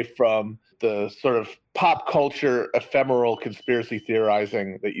away from the sort of pop culture ephemeral conspiracy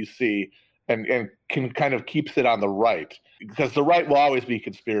theorizing that you see, and can kind of keeps it on the right, because the right will always be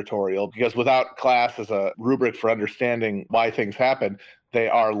conspiratorial, because without class as a rubric for understanding why things happen, they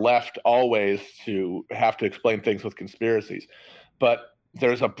are left always to have to explain things with conspiracies. But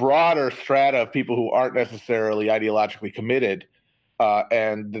there's a broader strata of people who aren't necessarily ideologically committed,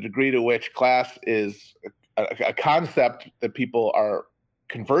 and the degree to which class is a concept that people are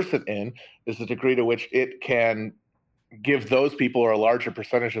conversant in is the degree to which it can give those people, or a larger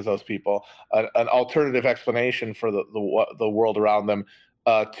percentage of those people, an alternative explanation for the world around them,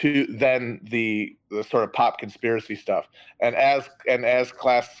 to then the sort of pop conspiracy stuff. And as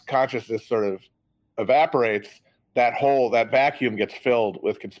class consciousness sort of evaporates, that vacuum gets filled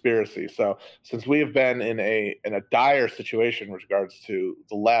with conspiracy. So since we have been in a dire situation with regards to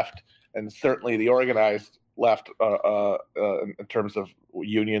the left, and certainly the organized left, in terms of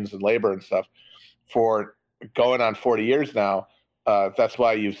unions and labor and stuff, for going on 40 years now, that's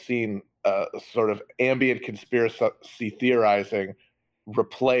why you've seen sort of ambient conspiracy theorizing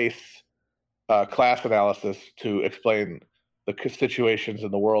replace class analysis to explain the situations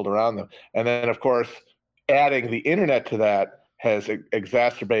in the world around them. And then, of course, adding the internet to that has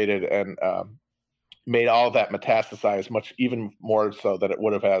exacerbated and made all of that metastasize much even more so than it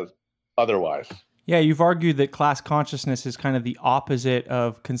would have had otherwise. Yeah, you've argued that class consciousness is kind of the opposite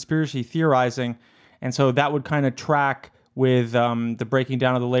of conspiracy theorizing, and so that would kind of track with the breaking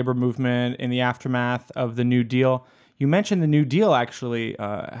down of the labor movement in the aftermath of the New Deal. You mentioned the New Deal, actually.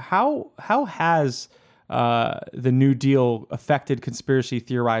 How has the New Deal affected conspiracy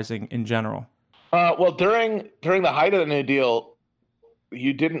theorizing in general? Well, during the height of the New Deal,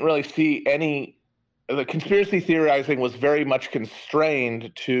 you didn't really see any. The conspiracy theorizing was very much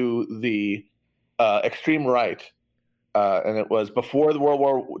constrained to the extreme right, and it was before the World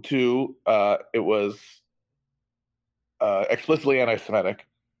War II. It was explicitly anti-Semitic.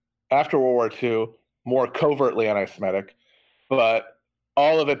 After World War II, more covertly anti-Semitic, but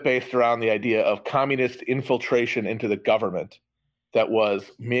all of it based around the idea of communist infiltration into the government that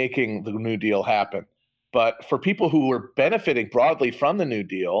was making the New Deal happen. But for people who were benefiting broadly from the New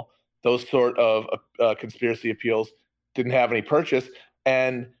Deal, those sort of conspiracy appeals didn't have any purchase,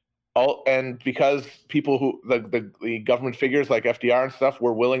 and because people who the government figures like FDR and stuff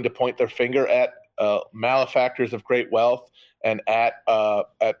were willing to point their finger at malefactors of great wealth and at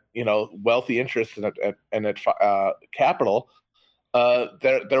wealthy interests and at capital,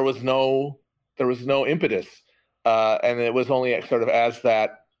 there was no impetus And it was only sort of as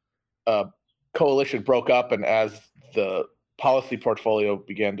that coalition broke up and as the policy portfolio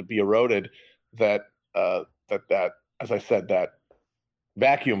began to be eroded that as I said, that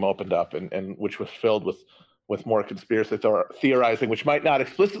vacuum opened up, and which was filled with more conspiracy theorizing, which might not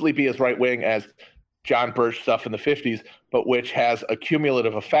explicitly be as right wing as John Birch stuff in the 50s, but which has a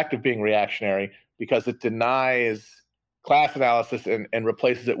cumulative effect of being reactionary because it denies class analysis and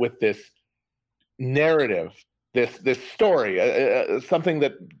replaces it with this narrative, this story, something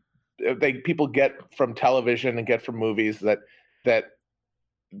that people get from television and get from movies that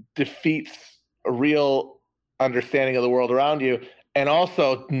defeats a real understanding of the world around you. And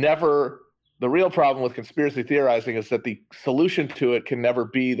also the real problem with conspiracy theorizing is that the solution to it can never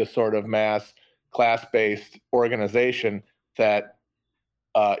be the sort of mass class-based organization that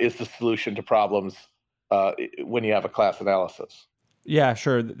is the solution to problems when you have a class analysis. Yeah,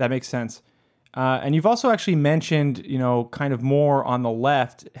 sure. That makes sense. And you've also actually mentioned, kind of more on the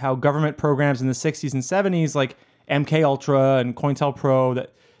left, how government programs in the 60s and 70s, like MK Ultra and COINTELPRO,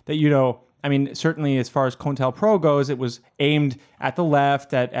 that I mean, certainly as far as COINTELPRO goes, it was aimed at the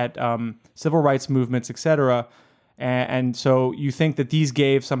left, at civil rights movements, etc. And so you think that these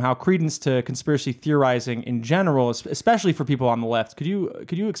gave somehow credence to conspiracy theorizing in general, especially for people on the left. Could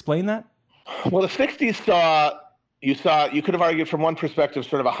you explain that? Well, the 60s you could have argued from one perspective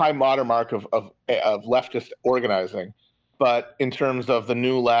sort of a high watermark of leftist organizing, but in terms of the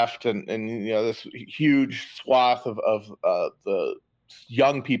new left and this huge swath of the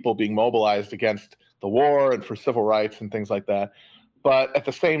young people being mobilized against the war and for civil rights and things like that. But at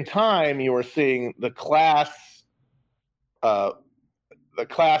the same time, you were seeing the class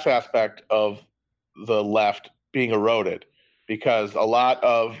aspect of the left being eroded because a lot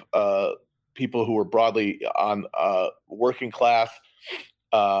of people who were broadly on working class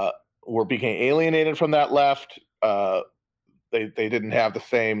were became alienated from that left. They didn't have the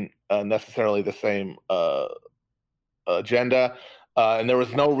same necessarily the same agenda. And there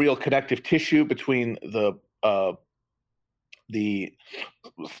was no real connective tissue between the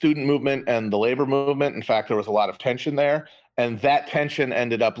student movement and the labor movement. In fact, there was a lot of tension there, and that tension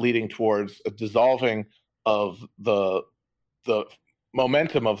ended up leading towards a dissolving of the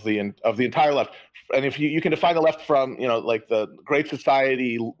momentum of the entire left. And if you can define the left from like the Great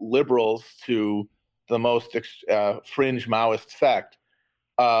Society liberals to the most fringe Maoist sect.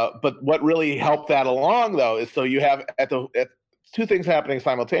 But what really helped that along, though, is so you have at two things happening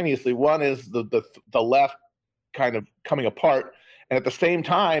simultaneously. One is the left kind of coming apart, and at the same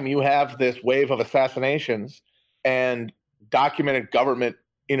time, you have this wave of assassinations and documented government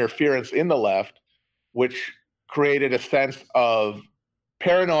interference in the left, which created a sense of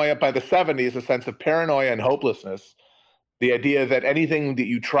paranoia by the 70s, a sense of paranoia and hopelessness. The idea that anything that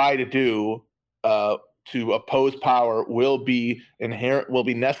you try to do to oppose power will be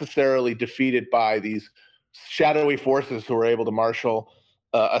necessarily defeated by these shadowy forces who are able to marshal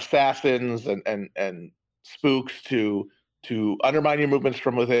assassins and spooks to undermine your movements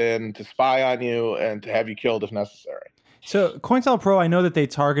from within, to spy on you, and to have you killed if necessary. So COINTELPRO, I know that they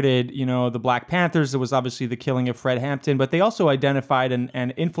targeted, the Black Panthers. There was obviously the killing of Fred Hampton, but they also identified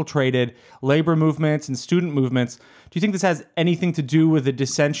and infiltrated labor movements and student movements. Do you think this has anything to do with the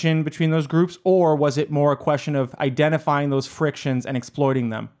dissension between those groups, or was it more a question of identifying those frictions and exploiting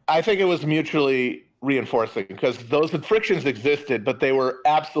them? I think it was mutually reinforcing because those frictions existed, but they were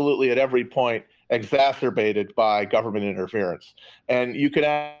absolutely at every point exacerbated by government interference. And you could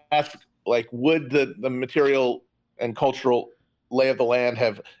ask, like, would the material and cultural lay of the land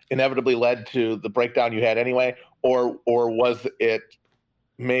have inevitably led to the breakdown you had anyway, or was it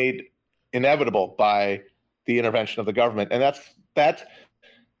made inevitable by the intervention of the government? And that's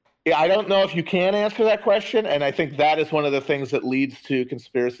I don't know if you can answer that question, and I think that is one of the things that leads to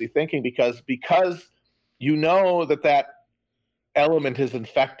conspiracy thinking because you know that element has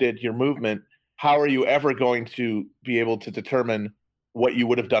infected your movement. How are you ever going to be able to determine what you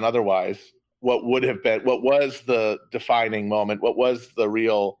would have done otherwise? What would have been? What was the defining moment? What was the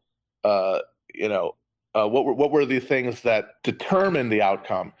real? What were the things that determined the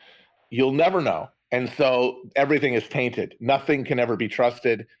outcome? You'll never know, and so everything is tainted. Nothing can ever be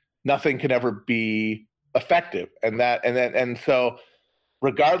trusted. Nothing can ever be effective, and so,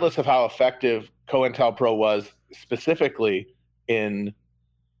 regardless of how effective COINTELPRO was specifically in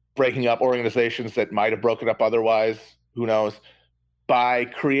breaking up organizations that might have broken up otherwise, who knows? By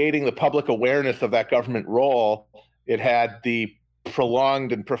creating the public awareness of that government role, it had the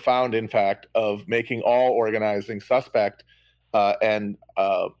prolonged and profound impact of making all organizing suspect and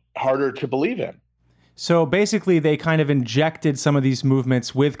harder to believe in. So basically, they kind of injected some of these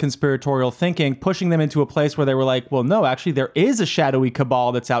movements with conspiratorial thinking, pushing them into a place where they were like, well, no, actually, there is a shadowy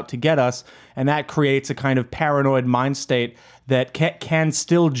cabal that's out to get us. And that creates a kind of paranoid mind state that can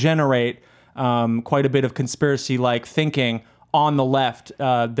still generate quite a bit of conspiracy-like thinking on the left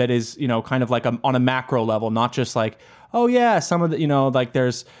that is, kind of like on a macro level, not just like, oh yeah, some of the, like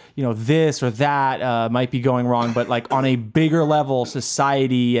there's, this or that might be going wrong, but like on a bigger level,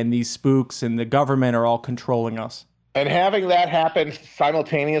 society and these spooks and the government are all controlling us. And having that happen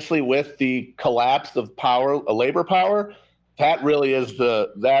simultaneously with the collapse of power, labor power, that really is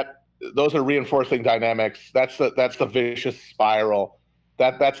those are reinforcing dynamics. That's the vicious spiral.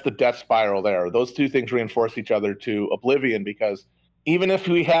 That's the death spiral there. Those two things reinforce each other to oblivion, because even if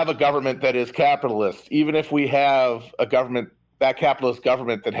we have a government that is capitalist, even if we have a government, that capitalist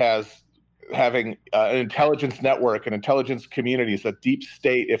government that having an intelligence network and intelligence communities, a deep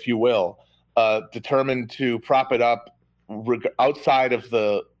state, if you will, determined to prop it up outside of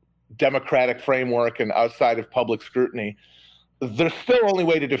the democratic framework and outside of public scrutiny, there's still only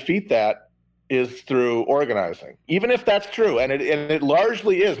way to defeat that is through organizing. Even if that's true, and it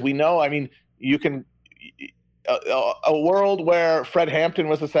largely is. We know, I mean, you can... A world where Fred Hampton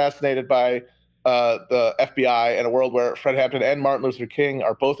was assassinated by the FBI, and a world where Fred Hampton and Martin Luther King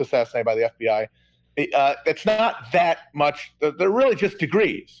are both assassinated by the FBI, it's not that much. They're really just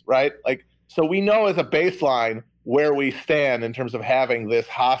degrees, right? Like, so we know as a baseline where we stand in terms of having this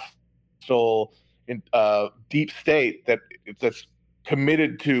hostile, deep state that's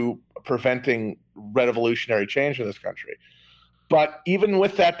committed to preventing revolutionary change in this country. But even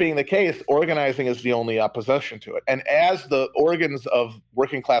with that being the case, organizing is the only opposition to it. And as the organs of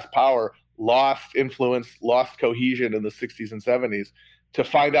working class power lost influence, lost cohesion in the 60s and 70s, to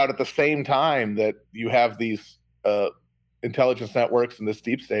find out at the same time that you have these intelligence networks and this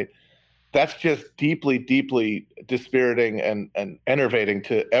deep state, that's just deeply, deeply dispiriting and enervating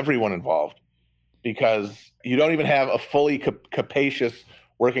to everyone involved, because you don't even have a fully capacious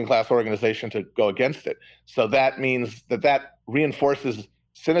working class organization to go against it. So that means that reinforces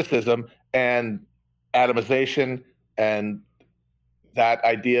cynicism and atomization, and that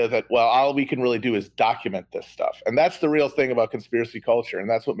idea that, well, all we can really do is document this stuff. And that's the real thing about conspiracy culture, and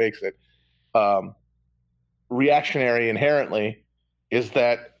that's what makes it reactionary inherently, is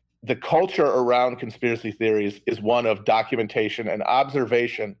that the culture around conspiracy theories is one of documentation and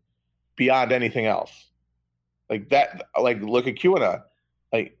observation beyond anything else. Like that, like look at QAnon.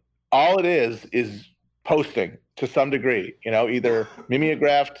 Like all it is posting to some degree, either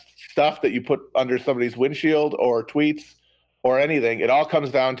mimeographed stuff that you put under somebody's windshield or tweets or anything. It all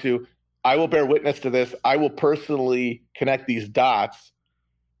comes down to, I will bear witness to this. I will personally connect these dots.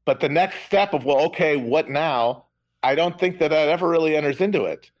 But the next step of, well, okay, what now? I don't think that ever really enters into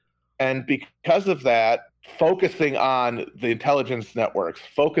it. And because of that, focusing on the intelligence networks,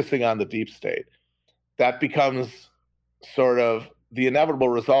 focusing on the deep state, that becomes sort of the inevitable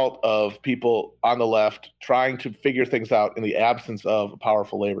result of people on the left trying to figure things out in the absence of a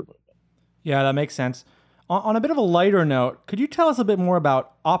powerful labor movement. Yeah, that makes sense. On a bit of a lighter note, could you tell us a bit more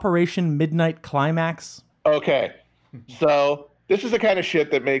about Operation Midnight Climax? Okay, so this is the kind of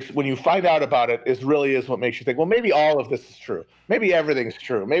shit that makes, when you find out about it, is what makes you think, well, maybe all of this is true. Maybe everything's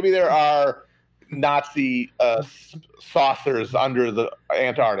true. Maybe there are Nazi saucers under the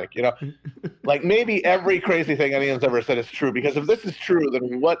Antarctic, like maybe every crazy thing anyone's ever said is true, because if this is true,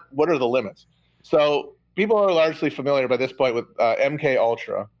 then what are the limits? So people are largely familiar by this point with MK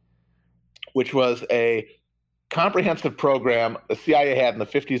Ultra, which was a comprehensive program the CIA had in the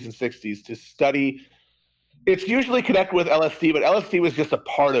 50s and 60s to study. It's usually connected with LSD, but LSD was just a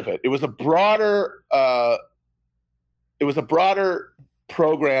part of it. It was a broader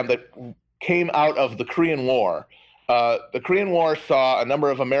program that came out of the Korean War. The Korean War saw a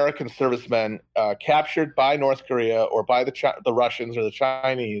number of American servicemen captured by North Korea or by the Russians or the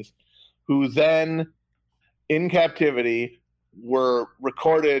Chinese, who then, in captivity, were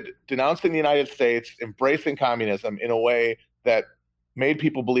recorded denouncing the United States, embracing communism in a way that made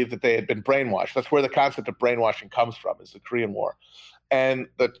people believe that they had been brainwashed. That's where the concept of brainwashing comes from, is the Korean War. And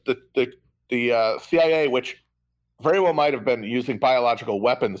the CIA, which very well might have been using biological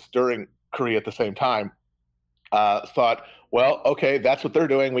weapons during Korea at the same time, thought, well, okay, that's what they're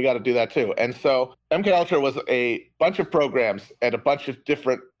doing. We got to do that too. And so MK Ultra was a bunch of programs and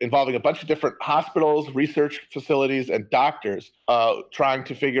involving a bunch of different hospitals, research facilities, and doctors trying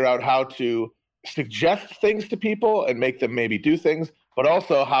to figure out how to suggest things to people and make them maybe do things, but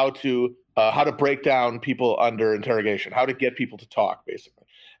also how to break down people under interrogation, how to get people to talk, basically.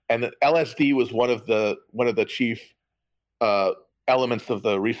 And the LSD was one of the chief elements of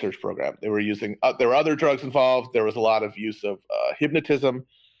the research program. They were using, there were other drugs involved. There was a lot of use of hypnotism,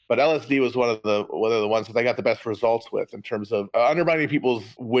 but LSD was one of the ones that they got the best results with in terms of undermining people's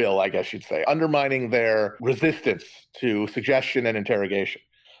will, I guess you'd say, undermining their resistance to suggestion and interrogation.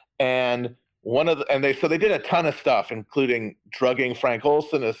 And they did a ton of stuff, including drugging Frank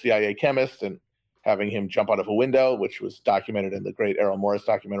Olson, a CIA chemist, and having him jump out of a window, which was documented in the great Errol Morris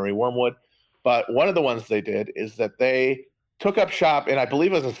documentary Wormwood. But one of the ones they did is that they took up shop in, I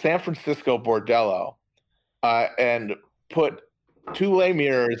believe it was a San Francisco bordello, and put 2-way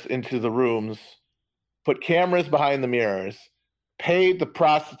mirrors into the rooms, put cameras behind the mirrors, paid the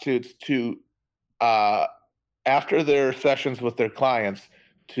prostitutes to, after their sessions with their clients,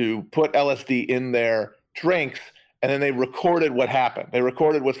 to put LSD in their drinks, and then they recorded what happened. They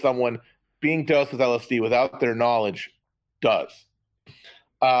recorded what someone being dosed with LSD without their knowledge does.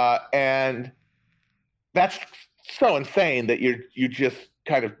 And that's so insane that you just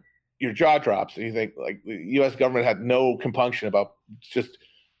kind of, your jaw drops and you think, like, the U.S. government had no compunction about just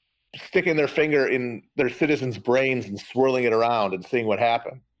sticking their finger in their citizens' brains and swirling it around and seeing what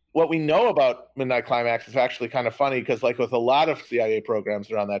happened. What we know about Midnight Climax is actually kind of funny because, like with a lot of CIA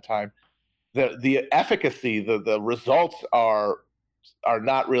programs around that time, the efficacy, the results are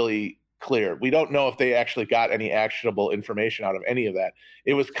not really clear. We don't know if they actually got any actionable information out of any of that.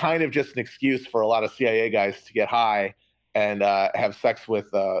 It was kind of just an excuse for a lot of CIA guys to get high and have sex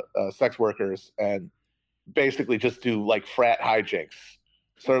with sex workers and basically just do like frat hijinks,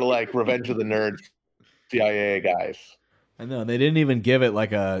 sort of like Revenge of the Nerds CIA guys. I know, they didn't even give it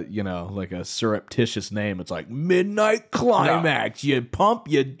like a surreptitious name. It's like Midnight Climax. No. You pump,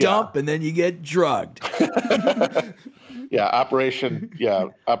 you dump, and then you get drugged. Operation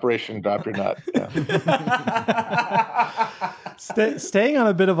Drop Your Nut. Yeah. Staying on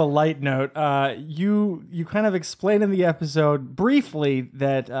a bit of a light note, you kind of explained in the episode briefly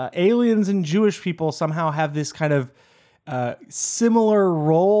that aliens and Jewish people somehow have this kind of similar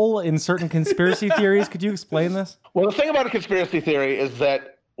role in certain conspiracy theories. Could you explain this? Well, the thing about a conspiracy theory is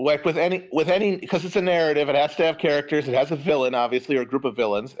that, like with any, because it's a narrative, it has to have characters. It has a villain, obviously, or a group of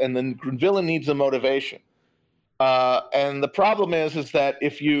villains, and the villain needs a motivation. And the problem is that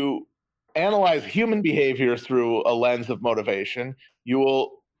if you analyze human behavior through a lens of motivation, you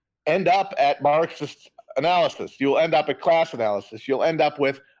will end up at Marxist analysis. You will end up at class analysis. You'll end up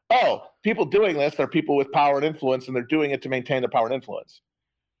with, people doing this are people with power and influence, and they're doing it to maintain their power and influence.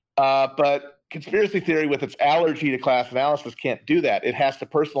 But conspiracy theory, with its allergy to class analysis, can't do that. It has to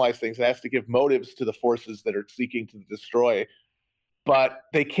personalize things. It has to give motives to the forces that are seeking to destroy. But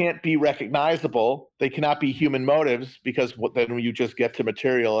they can't be recognizable. They cannot be human motives, because then you just get to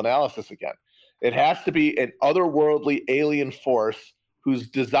material analysis again. It has to be an otherworldly alien force whose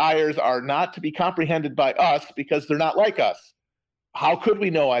desires are not to be comprehended by us because they're not like us. How could we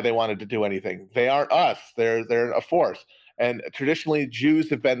know why they wanted to do anything? They aren't us. They're a force. And traditionally, Jews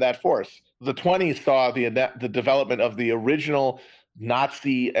have been that force. The 1920s saw the development of the original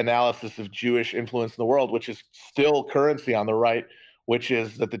Nazi analysis of Jewish influence in the world, which is still currency on the right, which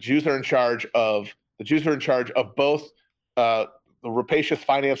is that the Jews are in charge of both the rapacious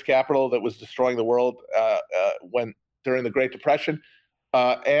finance capital that was destroying the world during the Great Depression,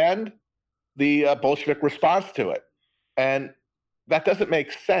 and the Bolshevik response to it. And that doesn't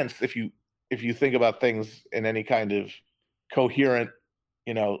make sense if you think about things in any kind of coherent,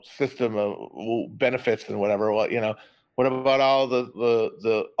 system of benefits and whatever. Well, what about all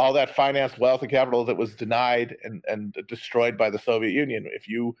that finance, wealth, and capital that was denied and destroyed by the Soviet Union? If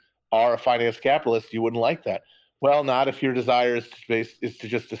you are a finance capitalist, you wouldn't like that. Well, not if your desire is to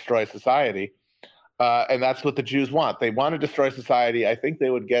just destroy society. And that's what the Jews want. They want to destroy society. I think they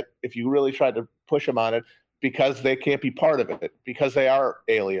would get, if you really tried to push them on it, because they can't be part of it, because they are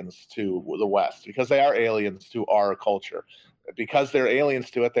aliens to the West, because they are aliens to our culture, because they're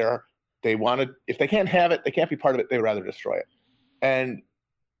aliens to it. They want to, if they can't have it, they can't be part of it, they'd rather destroy it. And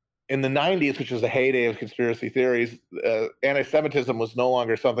in the 90s, which was the heyday of conspiracy theories, anti-Semitism was no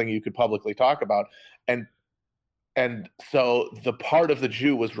longer something you could publicly talk about. And so the part of the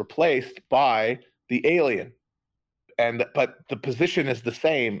Jew was replaced by the alien. But the position is the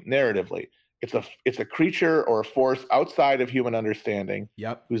same narratively. It's a creature or a force outside of human understanding,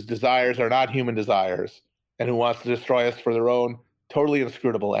 whose desires are not human desires, and who wants to destroy us for their own totally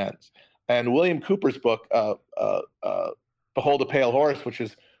inscrutable ends. And William Cooper's book, Behold a Pale Horse, which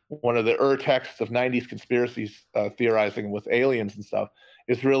is one of the texts of 90s conspiracies theorizing with aliens and stuff,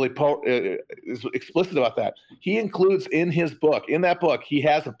 is really is explicit about that. He includes in that book, he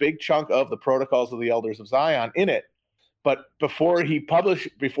has a big chunk of the Protocols of the Elders of Zion in it. But before he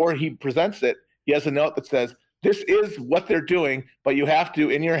presents it, he has a note that says, this is what they're doing, but you have to,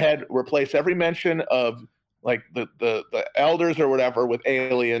 in your head, replace every mention of like the elders or whatever with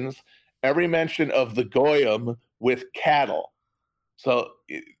aliens, every mention of the goyim with cattle. So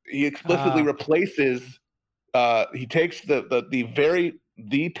he explicitly replaces, he takes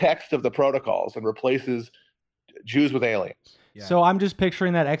the text of the protocols and replaces Jews with aliens. Yeah. So I'm just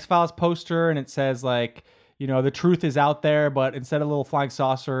picturing that X-Files poster, and it says like, you know, the truth is out there, but instead of a little flying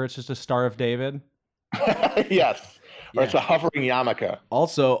saucer, it's just a Star of David. Yes. Or it's a hovering yarmulke.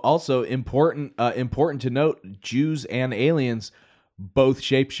 Also important to note, Jews and aliens, both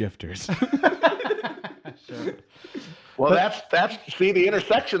shapeshifters. Sure. Well, that's see, the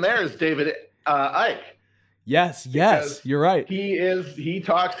intersection there is David Icke. Yes, Because you're right.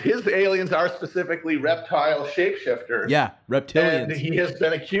 His aliens are specifically reptile shapeshifters. Yeah, reptilians. And he has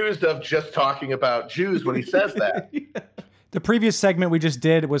been accused of just talking about Jews when he says that. The previous segment we just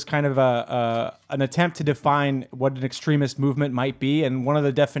did was kind of an attempt to define what an extremist movement might be, and one of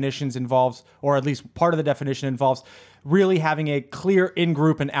the definitions involves, or at least part of the definition involves, really having a clear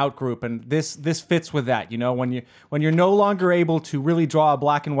in-group and out-group, and this fits with that. You know, when you're no longer able to really draw a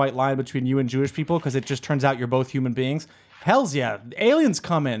black and white line between you and Jewish people because it just turns out you're both human beings. Hell's yeah, aliens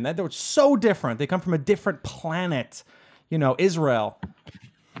come in. They're so different. They come from a different planet. You know, Israel.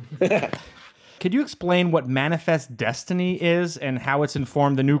 Could you explain what manifest destiny is and how it's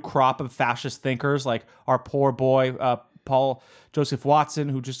informed the new crop of fascist thinkers like our poor boy Paul Joseph Watson,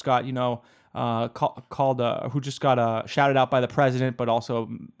 who just got who just got shouted out by the president, but also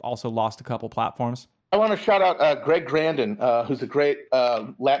lost a couple platforms? I want to shout out Greg Grandin, who's a great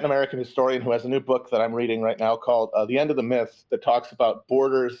Latin American historian who has a new book that I'm reading right now called "The End of the Myth," that talks about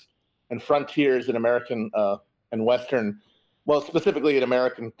borders and frontiers in American and Western, well, specifically in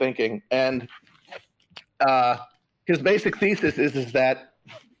American thinking. And his basic thesis is that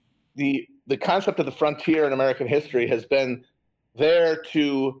the concept of the frontier in American history has been there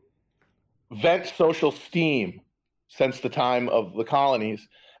to vent social steam since the time of the colonies,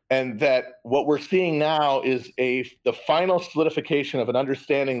 and that what we're seeing now is the final solidification of an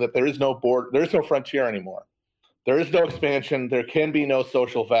understanding that there is no border, there is no frontier anymore. There is no expansion. There can be no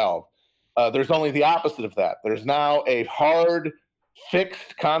social valve. There's only the opposite of that. There's now a hard,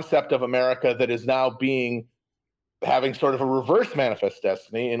 fixed concept of America that is now having sort of a reverse manifest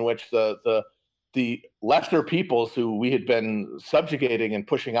destiny, in which the lesser peoples who we had been subjugating and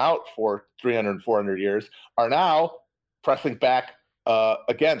pushing out for 300, 400 years are now pressing back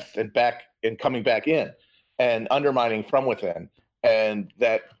against and coming back in and undermining from within. And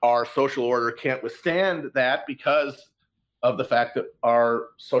that our social order can't withstand that because of the fact that our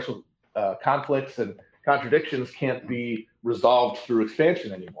social conflicts and contradictions can't be resolved through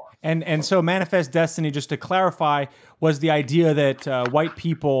expansion anymore. And so manifest destiny, just to clarify, was the idea that white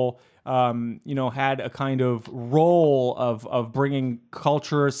people had a kind of role of bringing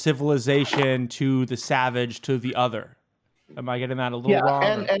culture, civilization to the savage, to the other. Am I getting that a little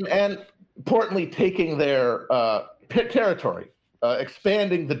wrong? And importantly, taking their territory,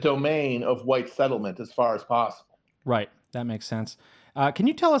 expanding the domain of white settlement as far as possible. Right. That makes sense. Can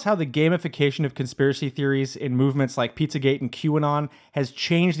you tell us how the gamification of conspiracy theories in movements like Pizzagate and QAnon has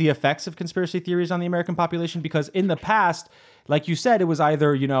changed the effects of conspiracy theories on the American population? Because in the past, like you said, it was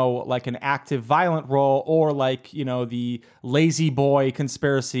either, like an active violent role or like, the lazy boy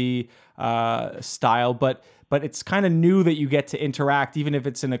conspiracy style. But it's kind of new that you get to interact, even if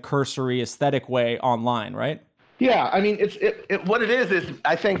it's in a cursory aesthetic way online, right? Yeah. I mean, what it is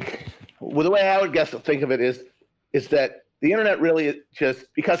I think, well, the way I would think of it is that the internet really just,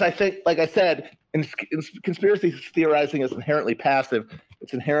 because I think, like I said, conspiracy theorizing is inherently passive.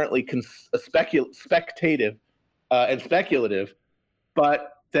 It's inherently speculative and speculative,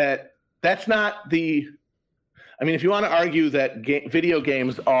 but that's not I mean, if you want to argue that video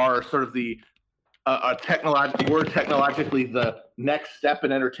games are sort of technologically the next step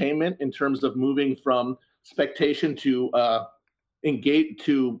in entertainment in terms of moving from spectation to engage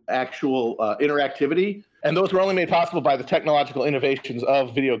to actual interactivity, and those were only made possible by the technological innovations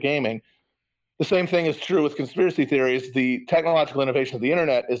of video gaming. The same thing is true with conspiracy theories. The technological innovation of the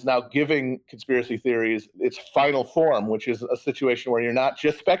internet is now giving conspiracy theories its final form, which is a situation where you're not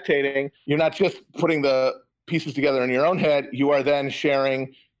just spectating, you're not just putting the pieces together in your own head, you are then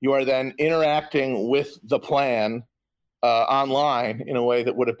sharing, you are then interacting with the plan online in a way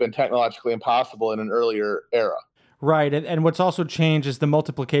that would have been technologically impossible in an earlier era. Right. And what's also changed is the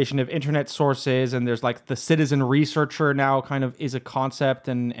multiplication of internet sources, and there's like the citizen researcher now kind of is a concept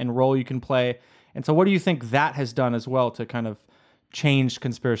and role you can play. And so what do you think that has done as well to kind of change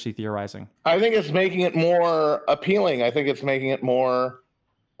conspiracy theorizing? I think it's making it more appealing. I think it's making it more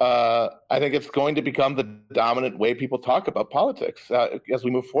I think it's going to become the dominant way people talk about politics as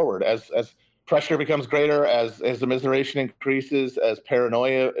we move forward, as pressure becomes greater, as immiseration increases, as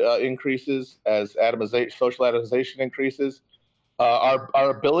paranoia increases, as social atomization increases. Our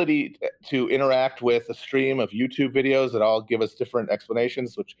ability to interact with a stream of YouTube videos that all give us different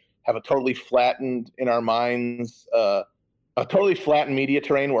explanations, which have a totally flattened in our minds, a totally flattened media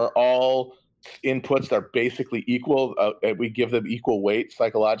terrain where all inputs are basically equal. We give them equal weight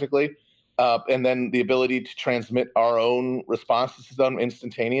psychologically. And then the ability to transmit our own responses to them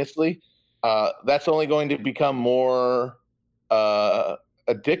instantaneously. That's only going to become more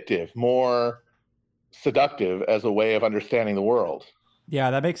addictive, more seductive as a way of understanding the world.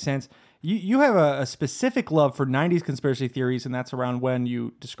 Yeah, that makes sense. You have a specific love for 90s conspiracy theories, and that's around when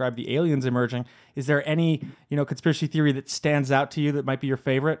you describe the aliens emerging. Is there any, conspiracy theory that stands out to you that might be your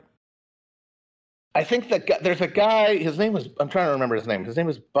favorite? I think that there's a guy, I'm trying to remember his name. His name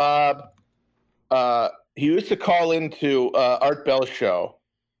is Bob. He used to call into Art Bell's show.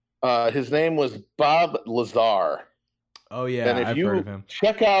 His name was Bob Lazar. Oh, yeah, and if I've heard of him.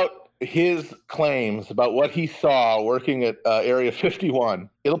 Check out his claims about what he saw working at Area 51,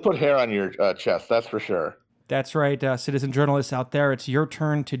 it'll put hair on your chest, that's for sure. That's right, citizen journalists out there. It's your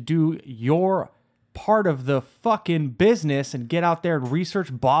turn to do your part of the fucking business and get out there and research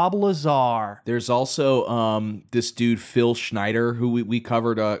Bob Lazar. There's also this dude, Phil Schneider, who we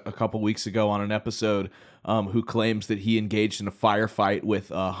covered a couple weeks ago on an episode, who claims that he engaged in a firefight with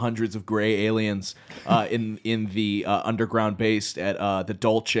hundreds of gray aliens in the underground base at the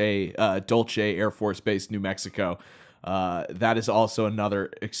Dulce Air Force Base, New Mexico. That is also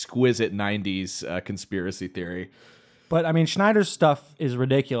another exquisite 90s conspiracy theory. But, I mean, Schneider's stuff is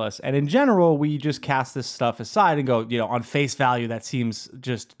ridiculous. And in general, we just cast this stuff aside and go, on face value, that seems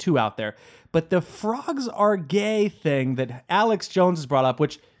just too out there. But the frogs are gay thing that Alex Jones has brought up,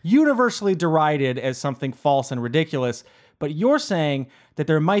 which universally derided as something false and ridiculous. But you're saying that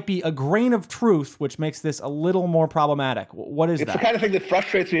there might be a grain of truth, which makes this a little more problematic. What is that? It's the kind of thing that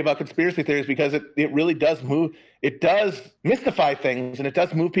frustrates me about conspiracy theories because it really does move. It does mystify things and it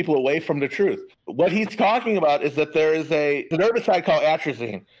does move people away from the truth. What he's talking about is that there is an herbicide called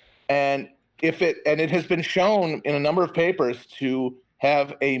atrazine, and it has been shown in a number of papers to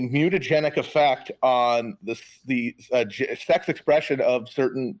have a mutagenic effect on the sex expression of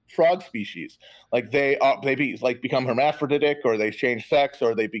certain frog species. Like they become hermaphroditic, or they change sex,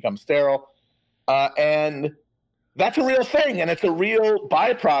 or they become sterile, and that's a real thing, and it's a real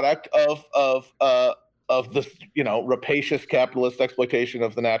byproduct of this rapacious capitalist exploitation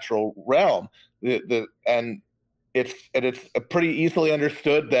of the natural realm. And it's pretty easily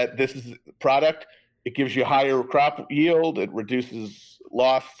understood that this is a product. It gives you higher crop yield. It reduces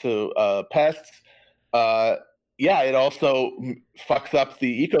loss to pests. It also fucks up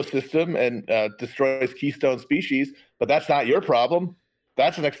the ecosystem and destroys keystone species. But that's not your problem.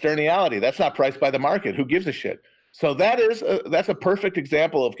 That's an externality. That's not priced by the market. Who gives a shit? So that's a perfect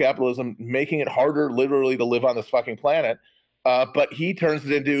example of capitalism making it harder, literally, to live on this fucking planet. But he turns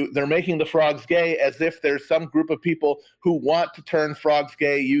it into, they're making the frogs gay as if there's some group of people who want to turn frogs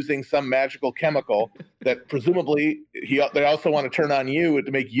gay using some magical chemical that presumably they also want to turn on you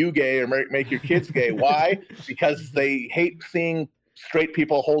to make you gay or make your kids gay. Why? Because they hate seeing straight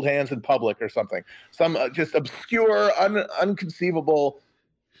people hold hands in public or something. Some just obscure,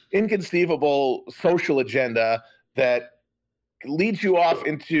 inconceivable social agenda that leads you off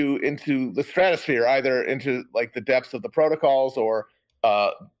into the stratosphere, either into like the depths of the protocols or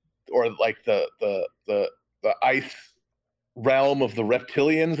like the ice realm of the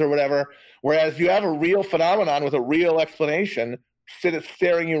reptilians or whatever. Whereas you have a real phenomenon with a real explanation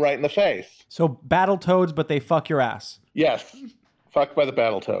staring you right in the face. So Battletoads, but they fuck your ass. Yes. Fucked by the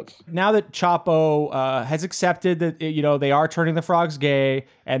Battletoads. Now that Chapo has accepted that they are turning the frogs gay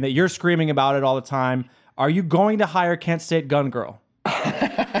and that you're screaming about it all the time, are you going to hire Kent State Gun Girl?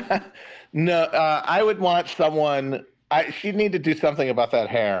 No, I would want someone. She'd need to do something about that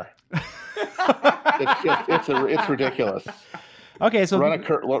hair. It's ridiculous. Okay, so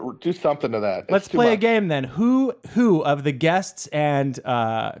do something to that. Let's play a game then. Who of the guests and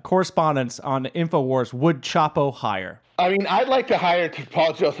correspondents on InfoWars would Chapo hire? I mean, I'd like to hire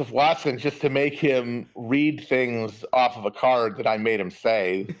Paul Joseph Watson just to make him read things off of a card that I made him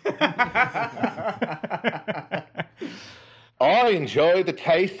say. I enjoy the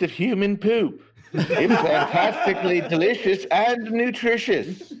taste of human poop. It's fantastically delicious and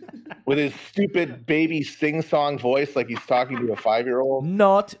nutritious. With his stupid baby sing-song voice like he's talking to a 5-year-old.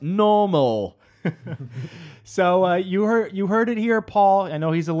 Not normal. So you heard it here, Paul. I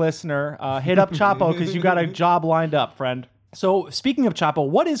know he's a listener. Hit up Chapo because you got a job lined up, friend. So speaking of Chapo,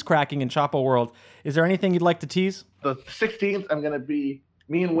 what is cracking in Chapo World? Is there anything you'd like to tease? The 16th, I'm going to be,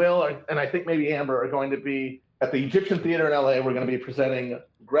 me and Will, and I think maybe Amber, are going to be at the Egyptian Theater in LA. We're going to be presenting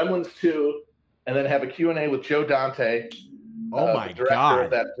Gremlins 2 and then have a Q&A with Joe Dante. Oh my the director God.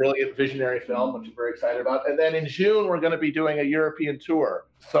 of that brilliant visionary film, which I'm very excited about. And then in June, we're going to be doing a European tour.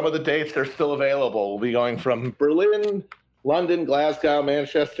 Some of the dates are still available. We'll be going from Berlin, London, Glasgow,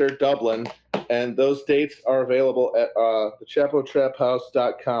 Manchester, Dublin. And those dates are available at the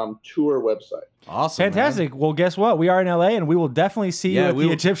ChapoTrapHouse.com tour website. Awesome. Fantastic. Well, guess what? We are in LA, and we will definitely see you at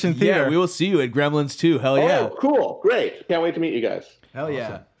the Egyptian Theater. Yeah, we will see you at Gremlins 2. Hell yeah. Oh, cool. Great. Can't wait to meet you guys. Hell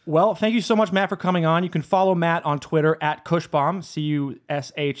yeah. Well, thank you so much, Matt, for coming on. You can follow Matt on Twitter at Cushbomb,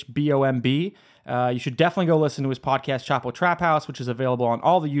 CUSHBOMB. You should definitely go listen to his podcast, Chapo Trap House, which is available on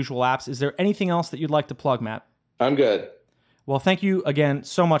all the usual apps. Is there anything else that you'd like to plug, Matt? I'm good. Well, thank you again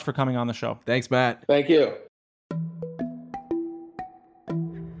so much for coming on the show. Thanks, Matt. Thank you.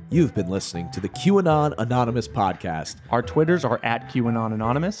 You've been listening to the QAnon Anonymous podcast. Our Twitters are at QAnon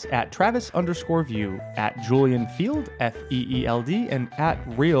Anonymous, at Travis_View, at Julian Field, FEELD, and at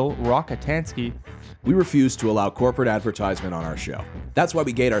Real Rockatansky. We refuse to allow corporate advertisement on our show. That's why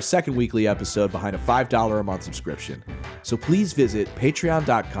we gate our second weekly episode behind a $5 a month subscription. So please visit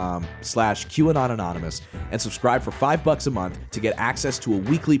patreon.com/QAnon Anonymous and subscribe for $5 a month to get access to a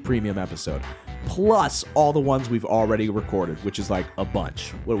weekly premium episode. Plus all the ones we've already recorded, which is like a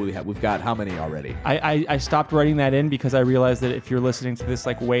bunch. What do we have? We've got how many already? I stopped writing that in because I realized that if you're listening to this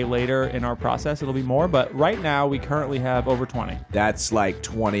like way later in our process, it'll be more. But right now, we currently have over 20. That's like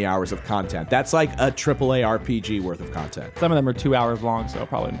 20 hours of content. That's like a AAA RPG worth of content. Some of them are 2 hours long, so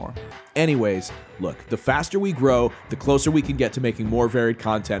probably more. Anyways, look, the faster we grow, the closer we can get to making more varied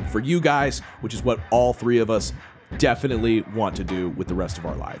content for you guys, which is what all three of us definitely want to do with the rest of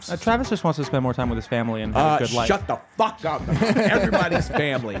our lives. Travis just wants to spend more time with his family and have a good life. Shut the fuck up. Everybody's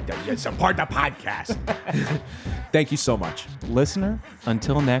family. Support the podcast. Thank you so much. Listener,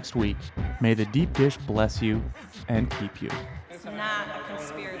 until next week, may the deep dish bless you and keep you. It's not a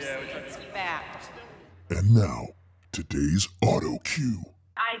conspiracy, it's fact. And now, today's auto cue.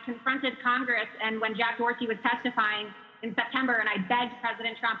 I confronted Congress, and when Jack Dorsey was testifying in September, and I begged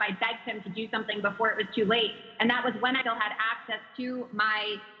President Trump, I begged him to do something before it was too late. And that was when I still had access to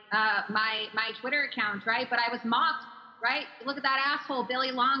my Twitter account, right? But I was mocked, right? Look at that asshole,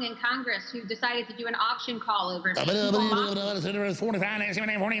 Billy Long in Congress, who decided to do an auction call over me.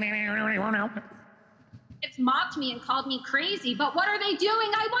 It's mocked me and called me crazy, but what are they doing?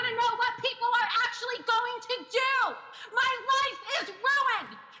 I want to know what people are actually going to do. My life is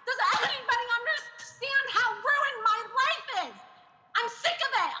ruined. Does anybody understand how ruined my life is? I'm sick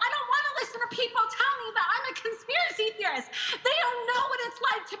of it. I don't want to listen to people tell me that I'm a conspiracy theorist. They don't know what it's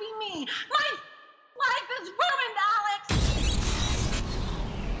like to be me. My life is ruined, Alex.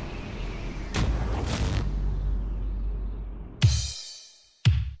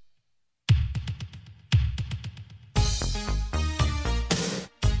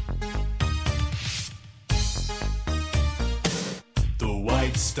 The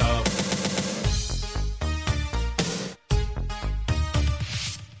white stuff.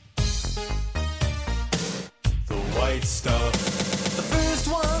 The white stuff. The first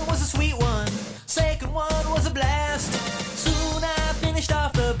one was a sweet one. Second one was a blast. Soon I finished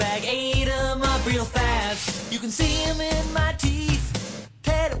off the bag, ate 'em up real fast. You can see 'em in my teeth.